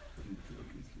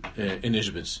in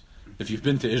Ishbitz. If you've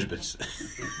been to Ishbitz,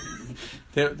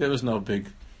 there was no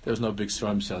big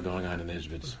farm sale going on in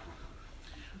Ishbitz.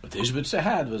 What the Ishbitzer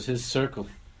had was his circle.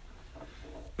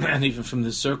 And even from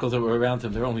the circle that were around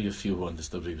him, there were only a few who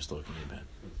understood what he was talking about.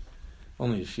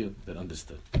 Only a few that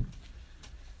understood.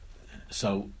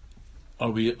 So, are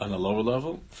we on a lower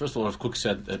level? First of all, Rav Kook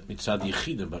said that mitzad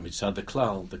yichidim, but mitzad the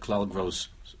klal grows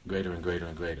greater and greater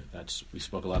and greater. We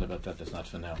spoke a lot about that. That's not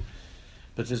for now.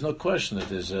 But there's no question that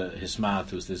there's a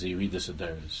Hismatus, there's a Yeridus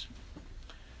Adaris.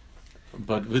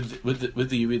 But with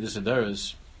the Yeridus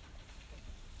Adaris,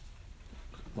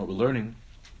 what we're learning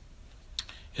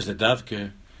is that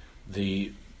Davke,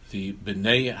 the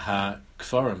B'nai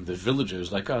HaKfarim, the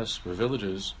villagers like us, we're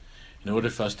villagers, in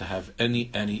order for us to have any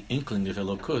inkling of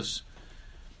Elokus,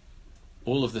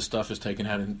 all of this stuff is taken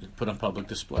out and put on public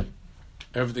display.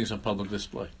 Everything's on public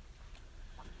display.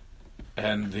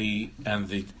 And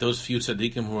those few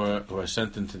tzaddikim who are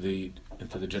sent into the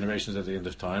generations at the end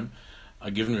of time are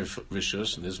given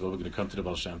rishus, and this is what we're going to come to the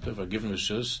Baal Shem Tov, are given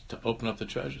rishus to open up the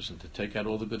treasures and to take out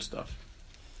all the good stuff.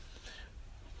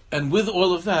 And with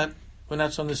all of that, we're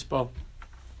not on this spot.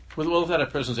 With all of that, a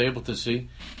person is able to see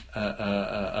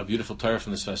a beautiful Torah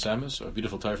from the Sfas Emes, or a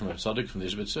beautiful Torah from the Tzaddik, from the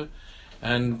Ishbitzer,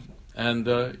 and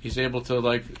he's able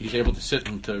to sit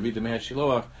and to read the Me'at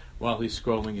Shiloach while he's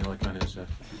scrolling, like on his,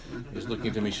 he's looking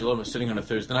at the Me'at Shiloach, sitting on a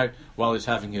Thursday night while he's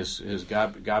having his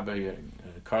Gabi,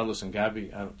 Carlos and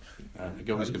Gabi. I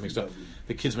always get mixed up.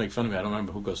 The kids make fun of me. I don't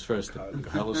remember who goes first,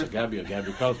 Carlos or Gabi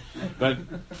or Carlos. But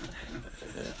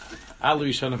Alu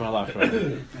Yishon of Halach,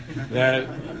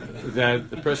 that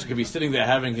the person could be sitting there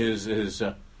having his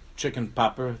chicken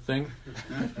popper thing,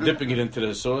 dipping it into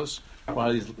the sauce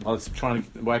while he's trying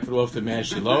to wipe it off the Me'at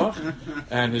Shiloach,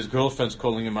 and his girlfriend's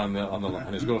calling him on the line.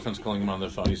 And his girlfriend's calling him on the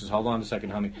phone. He says, "Hold on a second,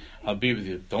 honey. I'll be with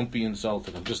you. Don't be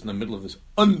insulted. I'm just in the middle of this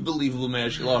unbelievable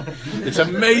Me'at Shiloach. It's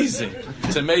amazing.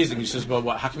 It's amazing." He says, "Well,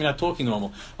 how come you're not talking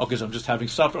normal?" "Oh, because I'm just having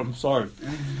supper. I'm sorry."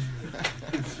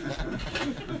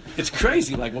 It's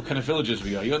crazy, like what kind of villagers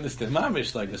we are. You understand?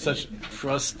 Mamish, like, they're such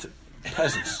trust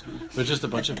peasants. We're just a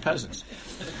bunch of peasants.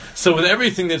 So with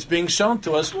everything that's being shown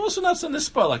to us, we're also not on this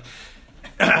spot. Like,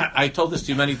 I told this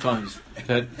to you many times,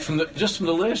 that from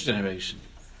the last generation,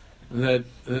 that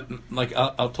like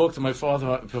I'll talk to my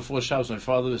father before Shabbos. My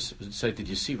father would say, "Did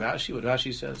you see Rashi? What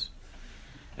Rashi says?"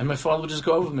 And my father would just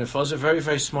go over with me. My father's a very,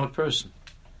 very smart person.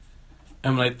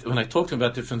 And when I talk to him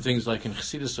about different things, like in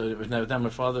Chassidus, my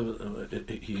father,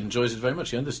 he enjoys it very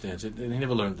much. He understands it. And he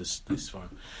never learned this far.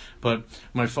 But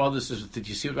my father says, "Did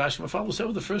you see what Rashi?" My father will say,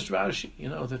 "Well, the first Rashi,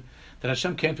 that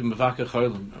Hashem came to Mevakeh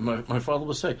Cholim." And my father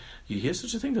will say, "You hear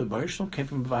such a thing? That the Baruch Shalom came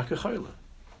to Mevakeh Cholim.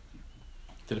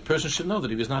 That a person should know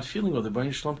that he was not feeling well. The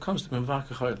Baruch Shalom comes to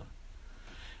Mevakeh Cholim."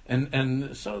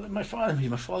 And so my father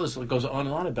goes on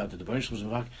and on about it. The Baruch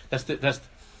Shalom was Mevakeh.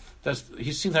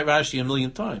 He's seen that Rashi a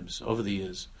million times over the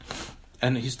years,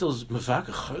 and he still is Mevakeh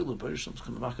Cholim. Baruch Shalom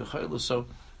Mevakeh Cholim. So.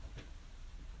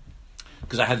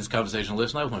 Because I had this conversation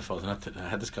last night with my father. I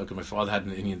had this because my father had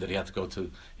an Indian that he had to go to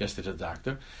yesterday to the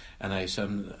doctor, and I said,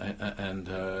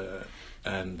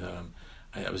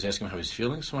 I was asking him how he's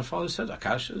feeling. So my father said,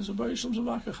 "Akasha is a Baruch Shalom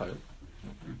Mevakeh Cholim."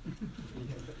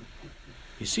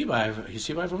 You see by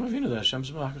Avraham Avinu that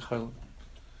Hashem's Mevakeh Cholim.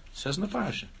 It says in the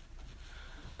parasha.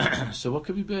 So what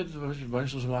could be bad? Baruch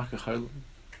Shalom Mevakeh Cholim.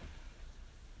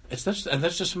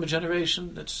 That's just from a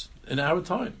generation that's in our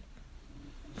time.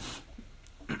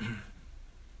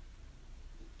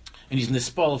 And he's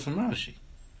nispal from Rashi.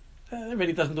 That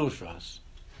really doesn't do it for us.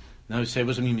 Now you say, what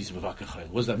does it mean, Mevakeh Cholim?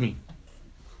 What does that mean?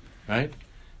 Right?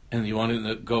 And you want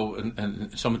to go,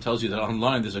 and someone tells you that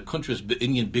online there's a country's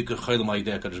Indian Bikkur Cholim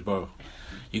Ayidei HaKadosh Baruch.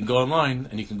 You can go online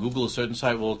and you can Google a certain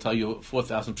site. Will tell you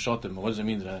 4,000 pshatim. What does it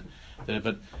mean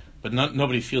but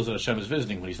nobody feels that Hashem is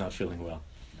visiting when he's not feeling well.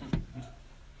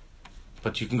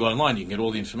 But you can go online. You can get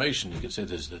all the information. You can say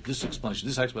there's this explanation,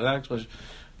 that explanation.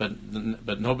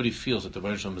 But nobody feels that the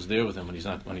Baruch Shalom is there with him when he's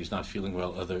not feeling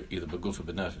well, either beguf or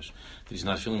benefesh. That he's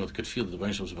not feeling well, could feel that the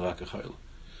Baruch Shalom is Mevakeh Cholim.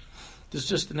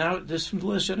 This from the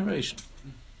last generation.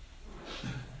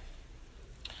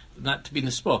 Not to be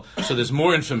nispal. So there's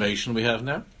more information we have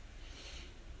now.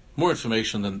 More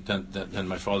information than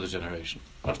my father's generation.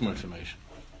 Much more information.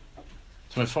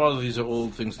 So my father, these are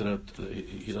all things that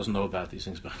he doesn't know about these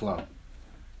things. B'chlal.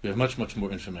 We have much, much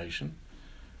more information,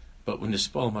 but when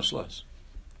nispal, much less.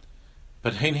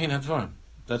 But hein hadvarim.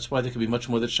 That's why there could be much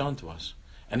more that's shown to us.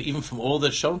 And even from all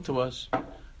that's shown to us,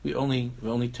 we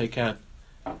only take out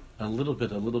a little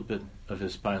bit of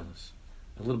his spilus.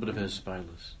 A little bit of his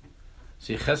spilus.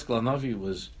 See, Yechezkel Hanavi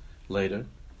was later,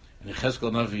 and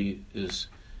Yechezkel Hanavi is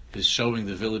showing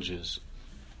the villages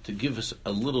to give us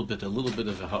a little bit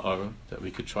of a ha'ara that we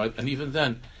could try. And even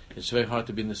then, it's very hard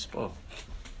to be in the spal.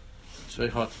 It's very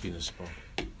hard to be in the spal.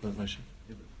 What Moshe?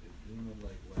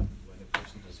 Like when a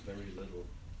person does very little,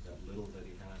 that little that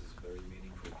he has is very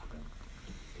meaningful to them.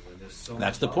 So when there's so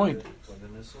That's the point.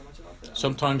 When there's so much out there.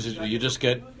 Sometimes you just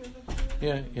get,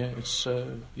 it's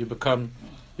you become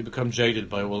jaded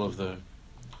by all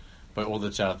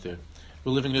that's out there.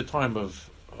 We're living in a time of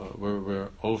where we're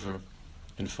over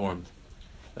informed,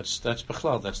 That's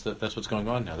Bechlal. That's what's going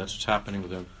on now. That's what's happening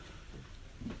with them.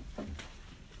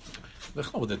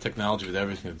 With the technology, with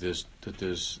everything, that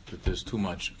there's too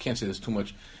much. We can't say there's too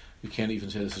much. We can't even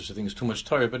say there's such a thing as too much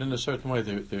Torah. But in a certain way,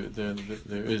 there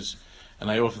is. And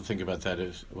I often think about that: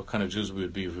 is what kind of Jews we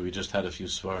would be if we just had a few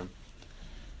Svarim,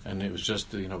 and it was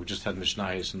just we just had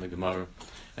Mishnayos and the Gemara,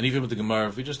 and even with the Gemara,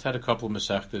 if we just had a couple of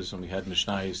Masechtas and we had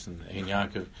Mishnayos and Ein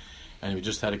Yaakov, and we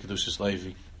just had a Kedushas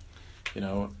Levi,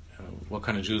 what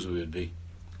kind of Jews we would be.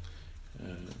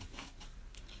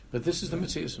 But this is the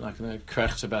Metzias. I'm not going to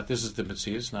crack about this is the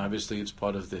Metzias. Now, obviously, it's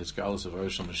part of the Hiskalos of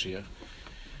Rosh Mashiach.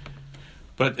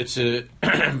 But it's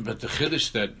but the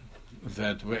Chiddush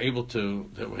that we're able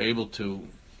to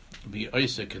be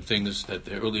Isaac in things that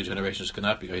the earlier generations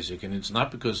cannot be Isaac, and it's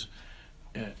not because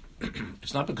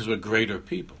we're greater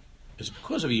people. It's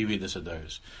because of Yeridus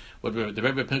Adaris. What the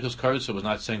Rebbe Pinchas Karitsa was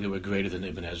not saying that we're greater than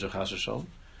Ibn Ezra Chas v'Shalom.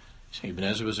 He's saying Ibn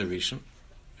Ezra was a Rishon.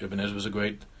 Ibn Ezra was a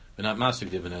great, but not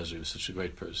Masik Ibn Ezra. He was such a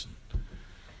great person.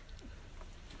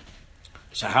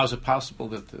 So how is it possible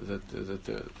that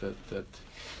the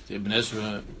Ibn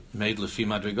Ezra made Lefi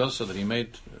Madrigosa, that he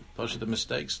made a bunch of the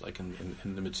mistakes, like in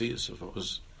the Metzias of what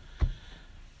was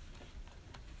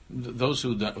those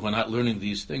who are not learning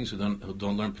these things, who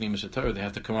don't learn Pnimis Torah, they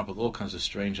have to come up with all kinds of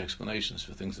strange explanations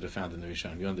for things that are found in the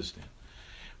Rishon. You understand?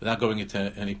 Without going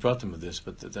into any pratim of this,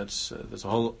 but there's a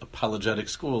whole apologetic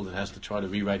school that has to try to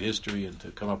rewrite history and to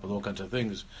come up with all kinds of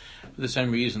things for the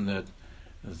same reason that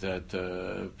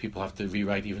people have to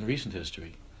rewrite even recent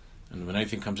history. And when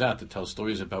anything comes out that tells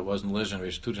stories about wasn't last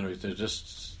generation, 2 generations, they're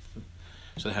just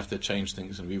so they have to change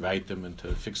things and rewrite them and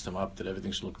to fix them up that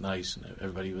everything should look nice and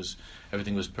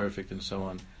everything was perfect and so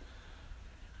on.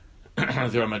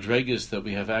 There are madregas that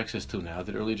we have access to now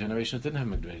that early generations didn't have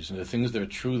madregas, and the things that are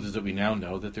truths that we now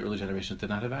know that the early generations did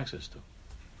not have access to.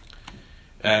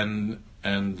 And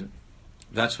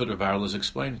that's what Rav Arel is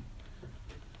explaining.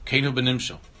 Keinu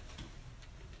b'nimshal.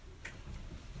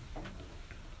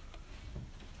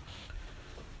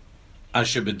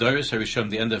 Asher b'doros harishon,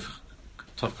 the end of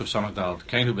Tovkuf Samach Daled.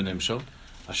 Keinu b'nimshal.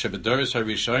 Asher b'doros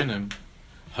harishonim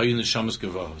hayu neshamas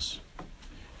gevahos.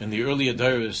 In the early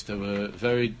Adoros, they were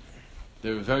very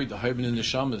deharbin in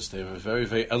neshamas. They were very,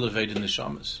 very elevated in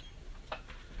neshamas.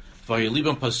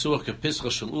 Vayelibam pasuach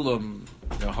kepischa shel ulam.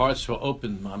 Their hearts were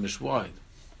open, mamish wide.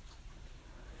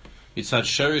 Yitzad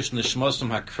sherish neshmasam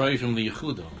hakrayvim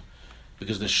liyichudam,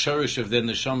 because the sherish of their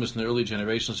neshamas in the early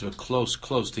generations were close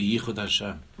to Yichud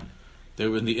Hashem. They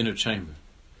were in the inner chamber.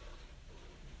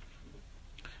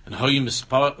 And hayu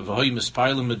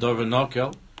mispa'ilim medavar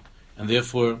nakel, and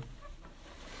therefore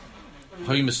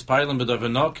hayu mispa'ilim medavar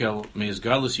nakel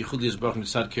meizgalus Yichud Yisbarach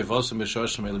mitzad kevosam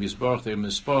meshasham el Yisbarach. They were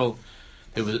mispal.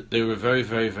 They were very,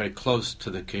 very, very close to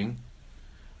the king,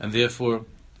 and therefore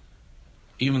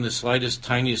even the slightest,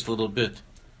 tiniest little bit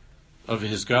of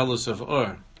his galus of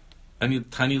or, any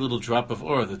tiny little drop of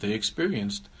or that they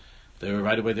experienced, they were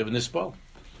right away they were nispal.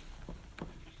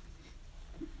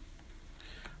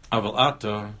 Aval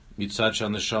ata mitzad shal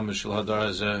neshama shel hadar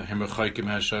hazeh hem rechaykim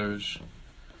hashorish.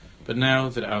 But now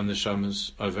that our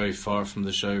neshamas are very far from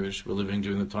the shorish, we're living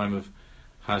during the time of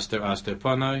haster aster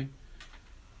panai.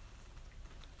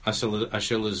 Asher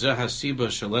lezeh hasiba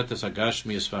shaletas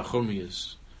agashmias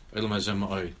v'achumiyas elam hazeh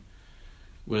ma'od,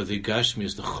 where the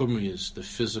gashmias, the chumiyas, the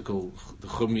physical, the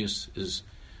chumiyas is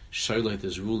shalet,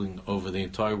 is ruling over the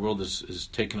entire world, is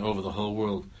taking over the whole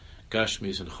world.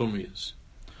 Gashmias and chumiyas,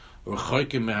 or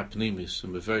chaykim mehapnimis,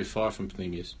 and we're very far from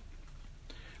pnimis.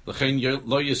 L'chein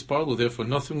lo yisparlu, therefore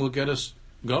nothing will get us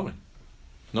going,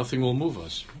 nothing will move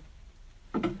us.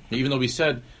 Even though we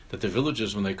said that the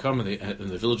villagers, when they come and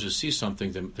the villagers see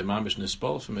something, the mamish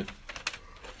nispal from it,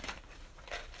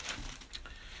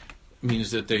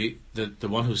 means that the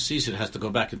one who sees it has to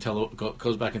go back and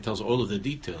goes back and tells all of the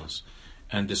details,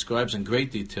 and describes in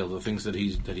great detail the things that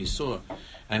he saw,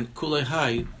 and kulei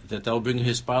hai, that they'll bring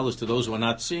his spoilers to those who are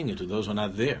not seeing it, to those who are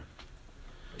not there,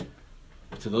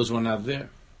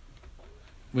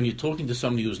 When you're talking to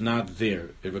somebody who's not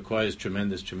there, it requires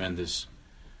tremendous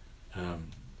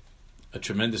a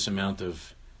tremendous amount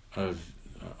of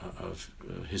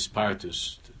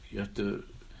hispartus. You have to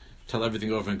tell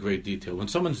everything over in great detail. When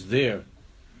someone's there,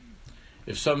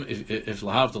 if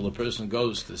lahavdil, a person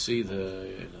goes to see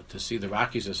the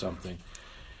Rockies or something,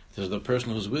 there's the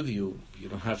person who's with you. You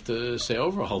don't have to say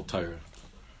over a whole Torah.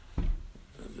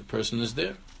 The person is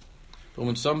there. But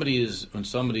when somebody is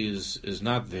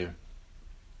not there,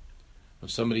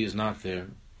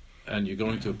 and you're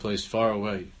going to a place far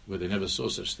away where they never saw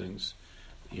such things,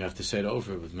 you have to say it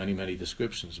over with many, many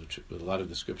descriptions, with a lot of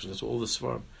descriptions. That's all the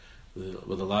svarim,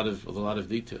 with a lot of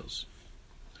details.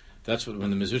 That's when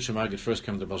the Mezritcher Maggid first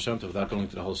came to the Baal Shem Tov, without going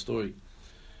to the whole story.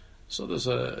 So there's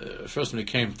first when he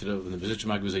came when the Mezritcher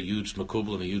Maggid was a huge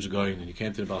makubal and a huge guy, and he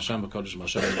came to the Baal Shem HaKadosh, Baal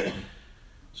Shem.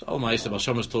 So Al Ma'aseh, Baal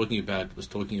Shem was talking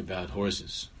about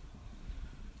horses.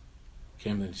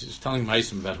 Came and he was telling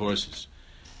Ma'aseh about horses.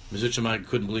 Mezritcher Maggid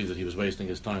couldn't believe that he was wasting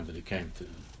his time, that he came to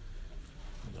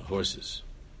the horses.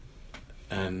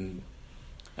 And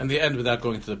the end, without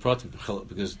going to the Pratim,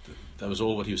 because that was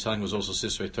all what he was telling, was also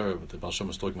Sisrei Torah, but the Baal Shem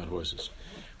was talking about horses.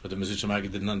 But the Mezritcher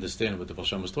Maggid didn't understand what the Baal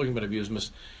Shem was talking about.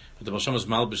 But the Baal Shem was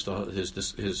malbish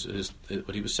his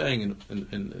what he was saying in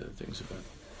things about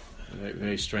very,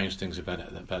 very strange things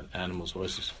about animals,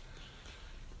 horses.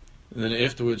 And then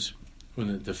afterwards,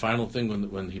 when the final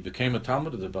thing, when he became a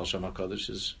Talmud of the Baal Shem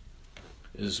HaKadosh,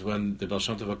 is when the Baal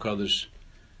Shem Tov HaKadosh,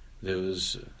 there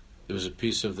was a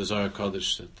piece of the Zohar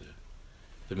HaKadosh that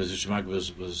the Mezritcher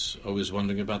Maggid was always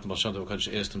wondering about. The Baal Shem Tov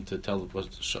HaKadosh asked him to tell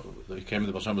he came,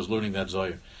 the Baal Shem was learning that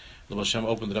Zohar. The Baal Shem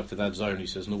opened it up to that Zohar, and he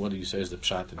says, "No, what do you say is the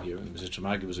pshat in here?" And the Mezritcher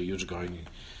Maggid was a huge guy, and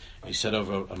he said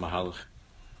over a mahalach.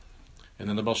 And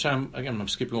then the Baal Shem, again, I'm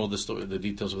skipping all the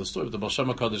details of the story, but the Baal Shem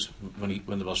HaKadosh,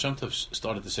 when the Baal Shem Tov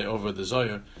started to say over the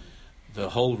Zohar, the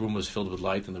whole room was filled with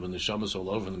light, and when the Shama was all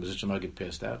over, and the Mezritcher Maggid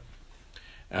passed out.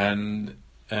 And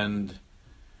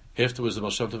afterwards, the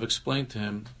Baal Shem Tov explained to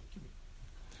him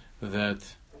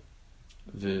that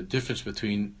the difference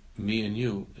between me and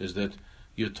you is that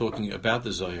you're talking about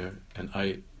the Zohar, and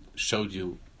I showed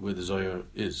you where the Zohar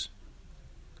is.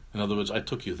 In other words, I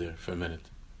took you there for a minute,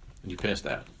 and you passed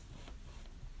out.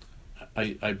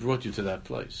 I brought you to that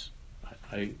place.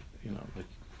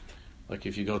 Like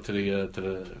if you go to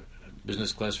the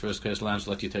business class, first class lounge,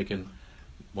 let you take in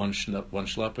one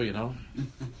schlepper,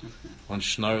 one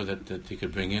schnar that you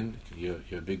could bring in. You're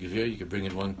a big gevir, you could bring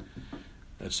in one.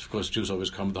 That's, of course, Jews always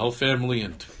come with the whole family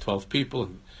and 12 people,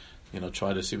 and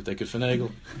try to see what they could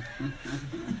finagle.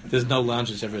 There's no lounge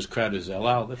that's ever as crowded as El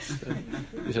Al.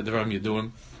 These are the rum you're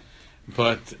doing.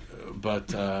 But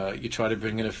you try to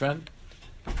bring in a friend.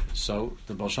 So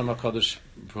the Baal Shem HaKadosh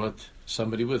brought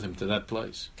somebody with him to that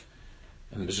place.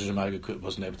 And the Mezritcher Maggid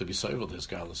wasn't able to be sold with his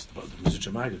galus. The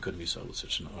Mezritcher Maggid couldn't be sold with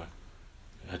such an oil.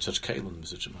 He had such kale in the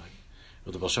Mezritcher Maggid.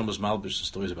 But the Baal Shem was malbish, the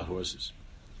stories about horses.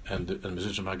 And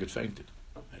Mezritcher Maggid fainted.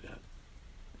 Like that.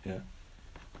 Yeah.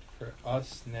 For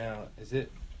us now, is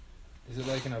it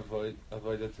like an avoid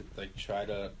to like try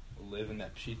to live in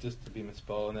that pshitus, to be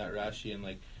mispal in that Rashi,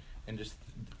 and just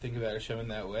think about Hashem in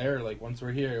that way, or like once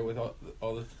we're here with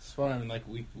all this farm, and like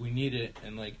we need it,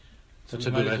 and like that's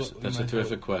a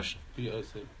terrific question.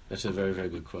 That's a very, very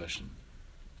good question.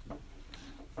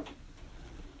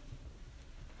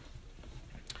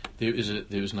 There is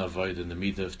an avoid in the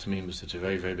midah of Tamimus. It's a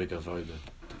very, very big avoid to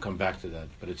come back to that,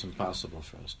 but it's impossible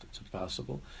for us. It's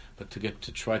impossible. But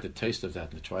to try the taste of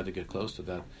that and to try to get close to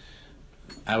that,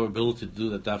 our ability to do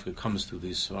that dafka comes through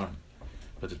these svarim.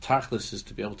 But the tachlis is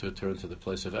to be able to return to the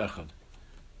place of echad,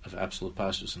 of absolute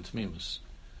pashtus and Tamimus.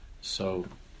 So,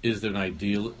 is there an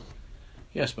ideal?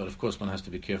 Yes, but of course one has to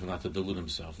be careful not to delude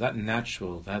himself. That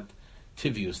natural, that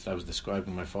tivius that I was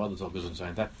describing my father's always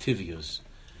saying, that tivius,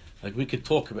 like we could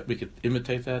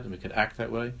imitate that and we could act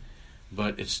that way,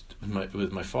 but it's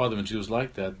with my father and Jews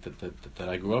like that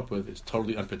I grew up with, it's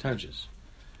totally unpretentious.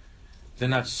 They're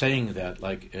not saying that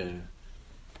like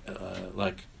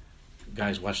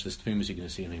guys, watch this Tamimus, you're going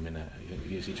to see him in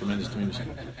you see tremendous Tamimus.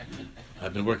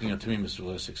 I've been working on Tamimus for the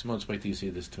last 6 months. Wait till you see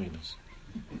this Tamimus.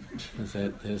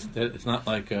 It's not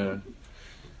like and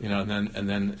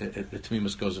then the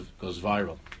Tamimus goes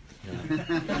viral.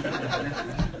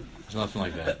 There's nothing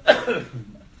like that.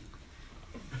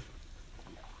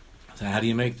 So how do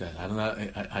you make that? I don't know.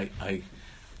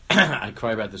 I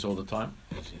cry about this all the time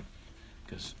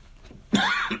because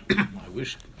I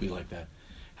wish it could be like that.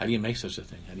 How do you make such a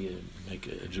thing? How do you make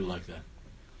a Jew like that?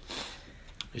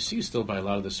 You see, still by a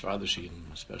lot of the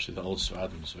Sfardashim, especially the old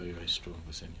Sfaradim, is very, very strong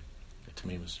within you. The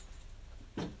Tamimus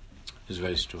is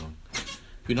very strong.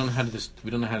 We don't know how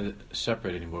to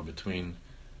separate anymore between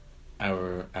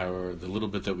the little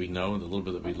bit that we know and the little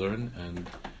bit that we learn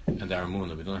and our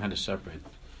Emunah. We don't know how to separate.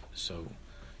 So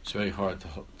it's very hard to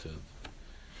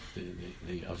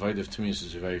the avodah of Tamimus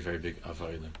is a very, very big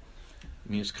avodah. It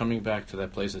means coming back to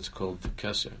that place that's called the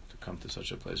Keser, to come to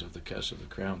such a place of the Keser, the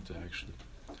crown, to actually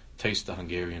taste the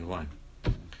Hungarian wine,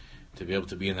 to be able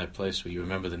to be in that place where you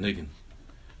remember the niggin.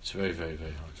 It's very, very,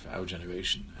 very hard for our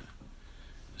generation.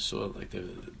 So like the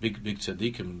big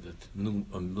tzaddikim that knew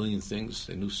a million things,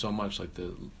 they knew so much, like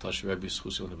the Tash Rebbe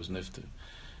Schusi when it was Nifter.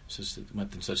 Since it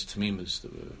went in such tamimas, there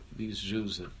were these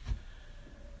Jews that,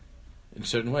 in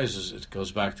certain ways, it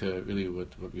goes back to really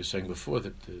what we were saying before,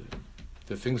 that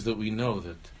the things that we know,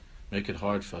 that make it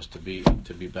hard for us to be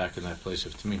back in that place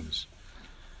of tamimus.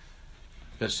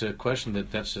 That's a question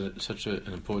that's such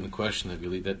an important question that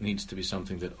really that needs to be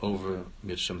something that over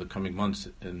the coming months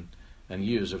and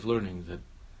years of learning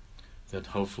that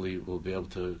hopefully we'll be able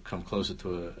to come closer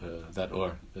to that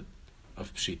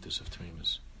of pshitas of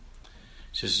tamimus.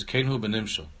 She says, "Kenhu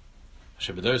benimshel."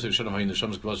 She bedeutet, wir schon haben in der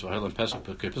Shams gewusst, weil ein Pesach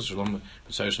Kipus Shalom mit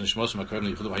seinen Schmoss mit Körner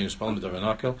Yichud Hayim Spal mit der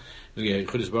Nakel, die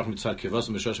Yichud Zbach mit Tzad Kivas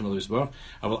mit Shosh mit Zbach,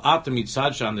 aber atem mit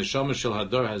Tzad Shan the Shams Shel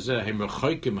Hador Hazeh Hem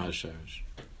Rechoikim Hasharish.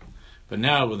 But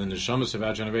now within the Shams of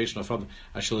our generation of Father,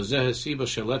 Ashel Zeh Hasiba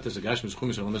Shelet as a Gash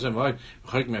Mischumis Shalom Zeh Vay,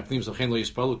 Rechoikim Apnim Zalchen Lo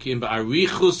Yispalu Ki Im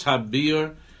Ba'arichus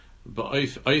Habir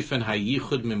Ba'oifen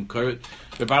Hayichud Mimkar.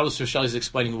 The Bible is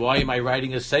explaining why am I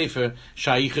writing a sefer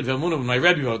Shayichud V'Emunah when my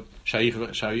Rebbe wrote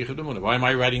Shayichud V'Emunah. Why am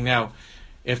I writing now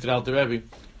after the Alter Rebbe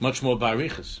much more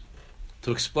Ba'arichus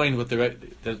to explain what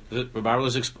the Bible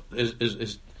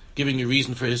is giving you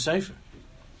reason for his sefer.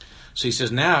 So he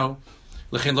says now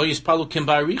L'chein Lo Yispalu Kim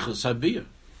Ba'arichus Habir.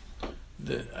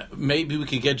 Maybe we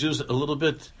could get Jews a little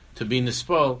bit to be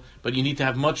nispal, but you need to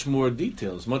have much more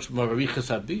details, much more Ba'arichus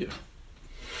Habir.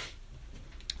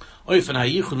 To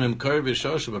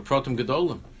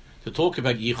talk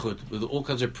about Yichud with all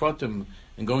kinds of pratim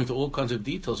and going to all kinds of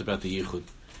details about the Yichud.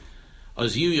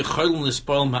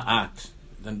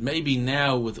 And maybe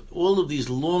now with all of these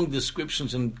long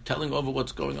descriptions and telling over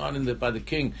what's going on by the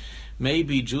king,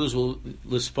 maybe Jews will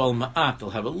lispal ma'at. They'll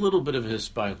have a little bit of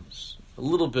hispilus,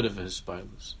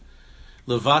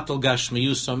 Levatel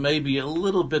gashmiyus. So maybe a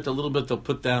little bit. They'll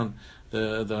put down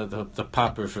the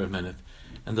popper for a minute.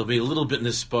 And there'll be a little bit in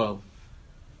this spoil,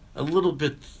 a little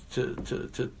bit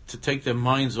to take their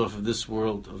minds off of this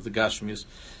world of the Gashmias,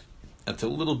 and a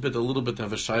little bit to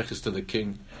have a shaykhis to the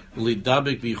king.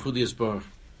 Lidabik b'yichudi esbar.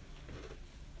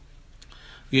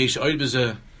 Yesh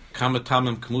oibeze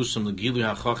kamatamim kmusam l'gilu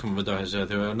hachachim v'dar hazeh.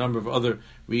 There are a number of other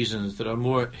reasons that are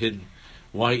more hidden.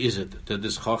 Why is it that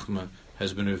this chachma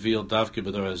has been revealed? Davke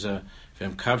b'dar hazeh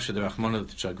v'em kavshe derachmana,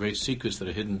 which are great secrets that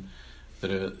are hidden. That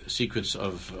are secrets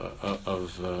of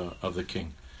the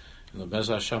king. And the Bez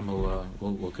Hashem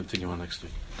will continue on next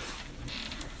week.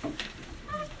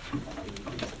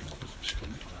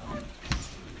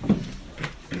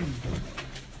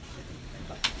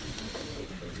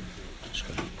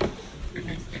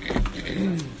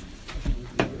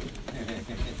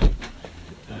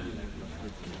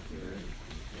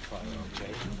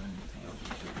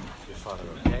 Your father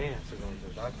okay after going to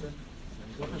the doctor?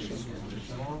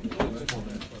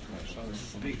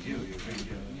 Big deal, you're a big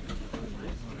deal.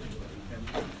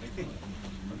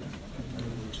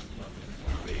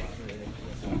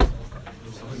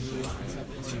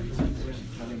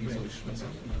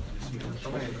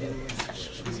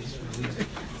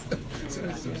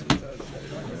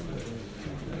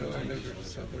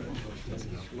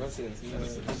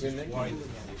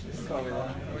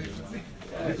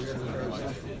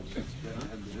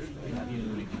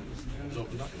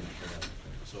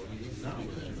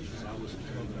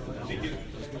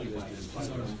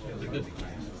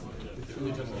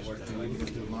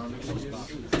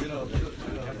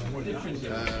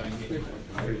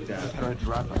 Can I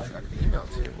drop it? I can email it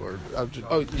to you.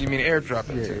 Or, you mean airdrop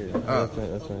it to you? Yeah,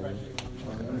 that's right.